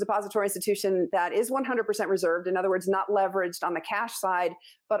special purpose depository institution that is 100% reserved. In other words, not leveraged on the cash side,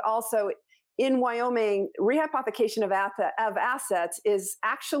 but also in Wyoming, rehypothecation of assets is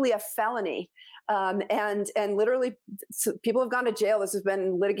actually a felony. And literally people have gone to jail. This has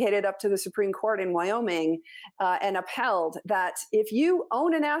been litigated up to the Supreme Court in Wyoming and upheld that if you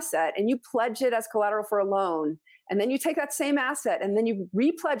own an asset and you pledge it as collateral for a loan, and then you take that same asset and then you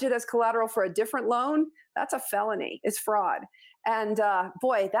repledge it as collateral for a different loan, that's a felony. It's fraud. And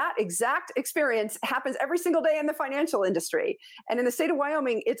boy, that exact experience happens every single day in the financial industry. And in the state of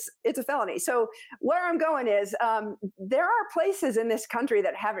Wyoming, it's a felony. So where I'm going is there are places in this country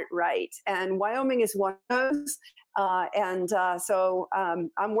that have it right. And Wyoming is one of those. So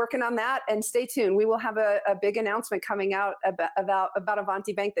I'm working on that, and stay tuned. We will have a big announcement coming out about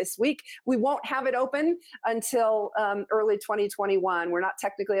Avanti Bank this week. We won't have it open until early 2021. We're not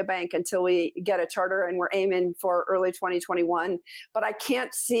technically a bank until we get a charter, and we're aiming for early 2021. But I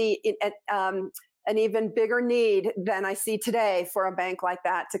can't see an even bigger need than I see today for a bank like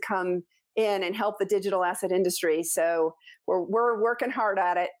that to come in and help the digital asset industry. So we're working hard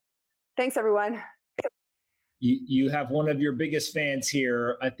at it. Thanks, everyone. You have one of your biggest fans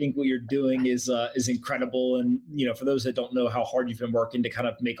here. I think what you're doing is incredible. And, for those that don't know how hard you've been working to kind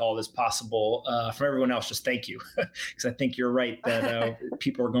of make all this possible, from everyone else, just thank you. Because I think you're right that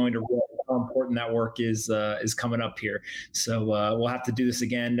people are going to realize how important that work is coming up here. So we'll have to do this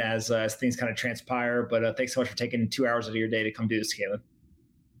again as things kind of transpire. But thanks so much for taking 2 hours of your day to come do this, Caitlin.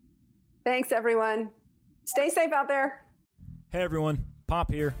 Thanks, everyone. Stay safe out there. Hey, everyone.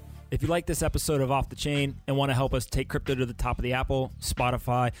 Pomp here. If you like this episode of Off the Chain and want to help us take crypto to the top of the Apple,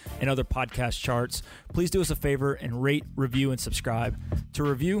 Spotify, and other podcast charts, please do us a favor and rate, review, and subscribe. To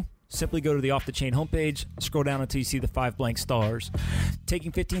review, simply go to the Off the Chain homepage, scroll down until you see the 5 blank stars.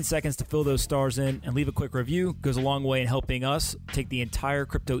 Taking 15 seconds to fill those stars in and leave a quick review goes a long way in helping us take the entire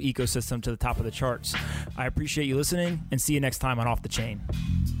crypto ecosystem to the top of the charts. I appreciate you listening, and see you next time on Off the Chain.